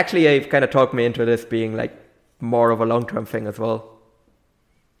yeah, actually you've kind of talked me into this being more of a long-term thing as well.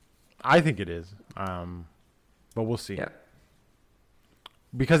 I think it is. But we'll see. Yeah.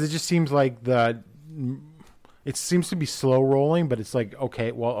 Because it just seems it seems to be slow rolling, but it's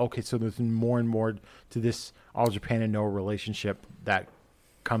okay, so there's more and more to this All Japan and Noah relationship that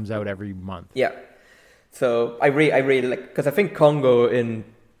comes out every month. Yeah. So I really because I think Kongo in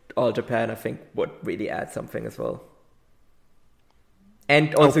All Japan, I think, would really add something as well.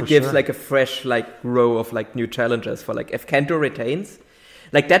 And also gives sure. like a fresh like row of like new challengers for like if Kento retains.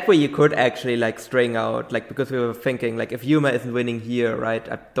 Like that way you could actually like string out, like because we were thinking like if Yuma isn't winning here, right?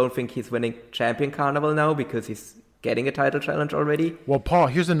 I don't think he's winning Champion Carnival now because he's getting a title challenge already. Well, Paul,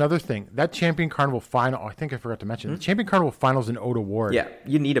 here's another thing. That Champion Carnival final, I think I forgot to mention, the Champion Carnival final's an Oda Ward. Yeah,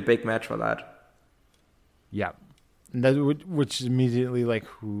 you need a big match for that. Yeah. And that, which is immediately like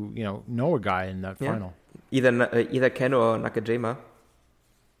who, know a guy in that final. Either Ken or Nakajima.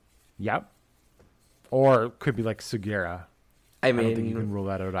 Yep. Or it could be like Sugiura. I mean, I don't think you can rule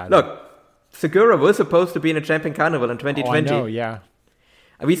that out either. Look, Segura was supposed to be in a Champion Carnival in 2020. Oh, I know, yeah.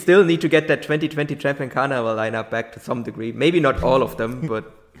 We still need to get that 2020 Champion Carnival lineup back to some degree. Maybe not all of them,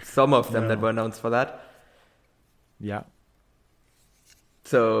 but some of them that were announced for that. Yeah.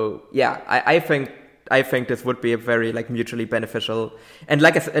 So, yeah, I think this would be a very like mutually beneficial. And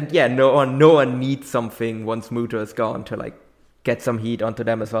like I said, yeah, no one needs something once Muto is gone to like get some heat onto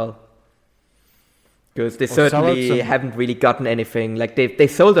them as well. Because they certainly haven't really gotten anything. Like they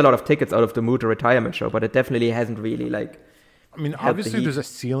sold a lot of tickets out of the Muto retirement show, but it definitely hasn't really like. I mean, obviously there's a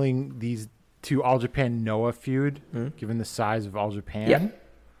ceiling these two All Japan Noah feud, given the size of All Japan. Yeah.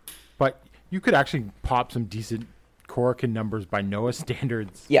 But you could actually pop some decent Korakuen numbers by Noah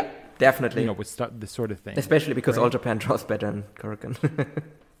standards. Yeah, definitely. With this sort of thing. Especially because All Japan draws better than Korakuen.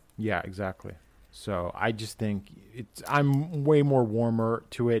 Yeah, exactly. So I just think I'm way more warmer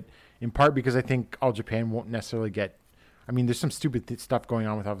to it. In part because I think All Japan won't necessarily get. I mean, there's some stupid stuff going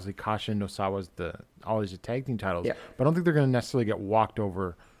on with obviously Kasha and Nosawa's the All Asia Tag Team titles, but I don't think they're going to necessarily get walked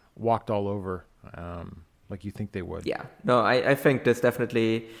all over, like you think they would. Yeah, no, I think this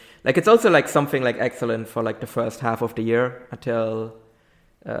definitely like it's also like something like excellent for like the first half of the year until,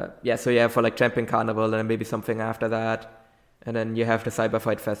 so you have for like Champion Carnival and then maybe something after that, and then you have the Cyber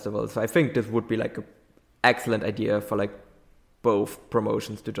Fight Festival. So I think this would be like an excellent idea for like both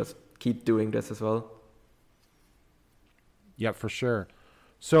promotions to just keep doing this as well. Yeah, for sure.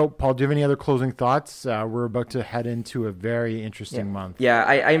 So, Paul, do you have any other closing thoughts? We're about to head into a very interesting month. Yeah,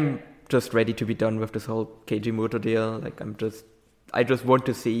 I'm just ready to be done with this whole Keiji Muto deal. Like, I just want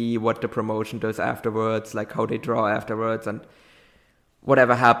to see what the promotion does afterwards, like how they draw afterwards, and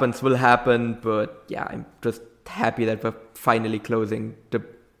whatever happens will happen. But yeah, I'm just happy that we're finally closing the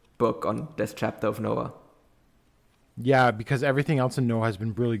book on this chapter of Noah. Yeah, because everything else in Noah has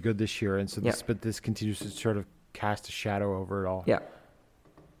been really good this year, and so this continues to sort of cast a shadow over it all. Yeah.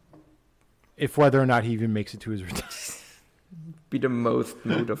 If whether or not he even makes it to his retirement. Be the most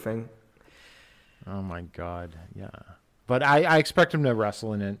Muto thing. Oh my God, yeah. But I expect him to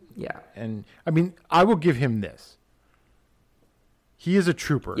wrestle in it. Yeah. And I mean, I will give him this. He is a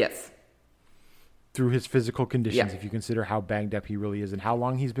trooper. Yes. Through his physical conditions, if you consider how banged up he really is and how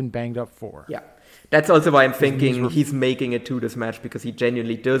long he's been banged up for. Yeah. That's also why I'm thinking he's making it to this match because he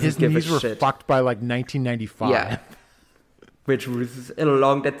genuinely doesn't give a shit. His knees were fucked by like 1995. Yeah. Which was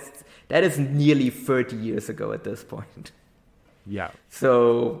that is nearly 30 years ago at this point. Yeah.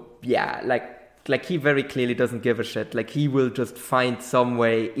 So, yeah, like he very clearly doesn't give a shit. Like he will just find some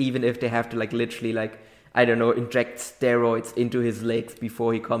way, even if they have to like literally like, I don't know, inject steroids into his legs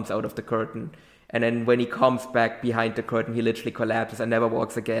before he comes out of the curtain. And then when he comes back behind the curtain, he literally collapses and never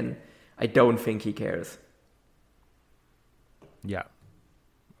walks again. I don't think he cares. Yeah.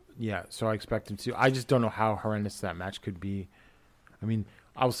 Yeah, so I expect him to. I just don't know how horrendous that match could be. I mean,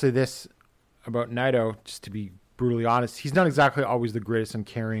 I'll say this about Naito, just to be brutally honest. He's not exactly always the greatest in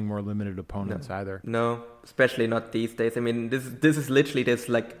carrying more limited opponents either. No, especially not these days. I mean, this is literally this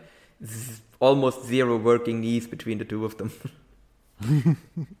almost zero working knees between the two of them.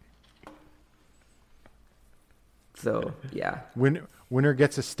 So, yeah. Winner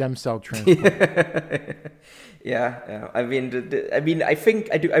gets a stem cell transplant. Yeah. I mean, I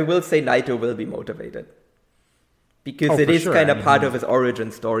will say Naito will be motivated because it is kind of part of his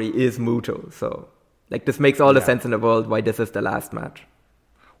origin story is Muto. So, like, this makes all the sense in the world why this is the last match.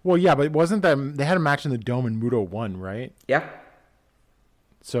 Well, yeah, but wasn't that they had a match in the Dome and Muto won, right? Yeah.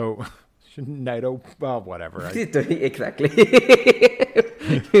 So, shouldn't Naito? Well, whatever. Exactly.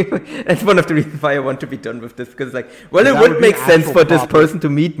 That's one of the reasons why I want to be done with this because, like, well, it would make sense for this person to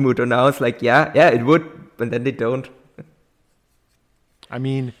meet Muto now. It's like, yeah, it would, but then they don't. I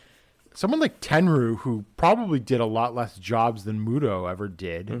mean, someone like Tenryu, who probably did a lot less jobs than Muto ever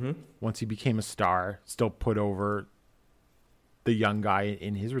did once he became a star, still put over the young guy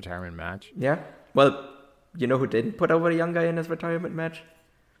in his retirement match. Yeah. Well, you know who didn't put over a young guy in his retirement match?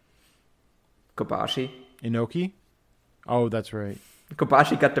 Kobashi. Inoki? Oh, that's right.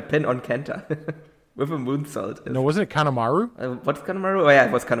 Kobashi got the pin on Kenta. with a moonsault. No, wasn't it Kanemaru? What's Kanemaru? Oh yeah,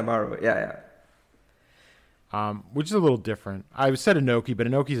 it was Kanemaru. Yeah. Which is a little different. I said Inoki, but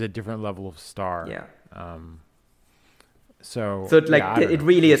Inoki is a different level of star. Yeah. So it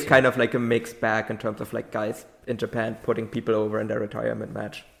really is kind of like a mixed bag in terms of like guys in Japan putting people over in their retirement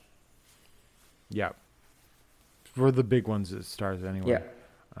match. Yeah. For the big ones, it stars anyway.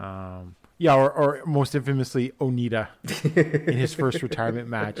 Yeah. Or most infamously, Onita in his first retirement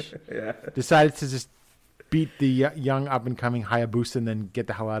match. Yeah. Decided to just beat the young up-and-coming Hayabusa and then get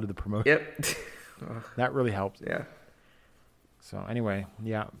the hell out of the promotion. Yep. That really helped. Yeah. So anyway,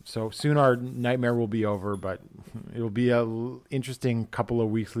 yeah. So soon our nightmare will be over, but it'll be a interesting couple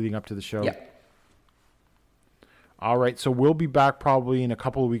of weeks leading up to the show. Yeah. All right. So we'll be back probably in a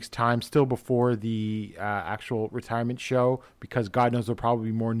couple of weeks' time, still before the actual retirement show, because God knows there'll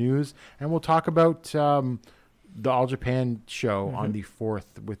probably be more news. And we'll talk about the All Japan show on the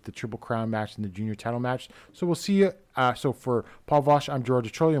 4th with the Triple Crown match and the junior title match. So we'll see you. So for Paul Vosh, I'm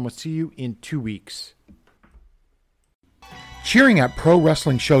George Atrolli, and we'll see you in 2 weeks. Cheering at pro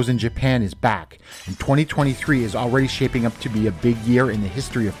wrestling shows in Japan is back, and 2023 is already shaping up to be a big year in the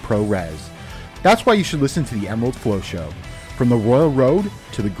history of pro res. That's why you should listen to the Emerald Flow Show. From the Royal Road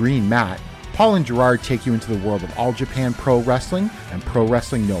to the Green Mat, Paul and Gerard take you into the world of All Japan Pro Wrestling and Pro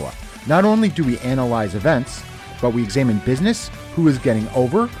Wrestling Noah. Not only do we analyze events, but we examine business, who is getting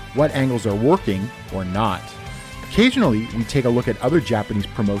over, what angles are working or not. Occasionally, we take a look at other Japanese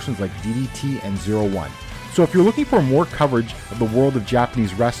promotions like DDT and Zero One. So if you're looking for more coverage of the world of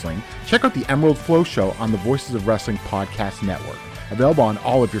Japanese wrestling, check out the Emerald Flow Show on the Voices of Wrestling Podcast Network, available on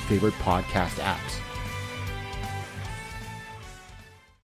all of your favorite podcast apps.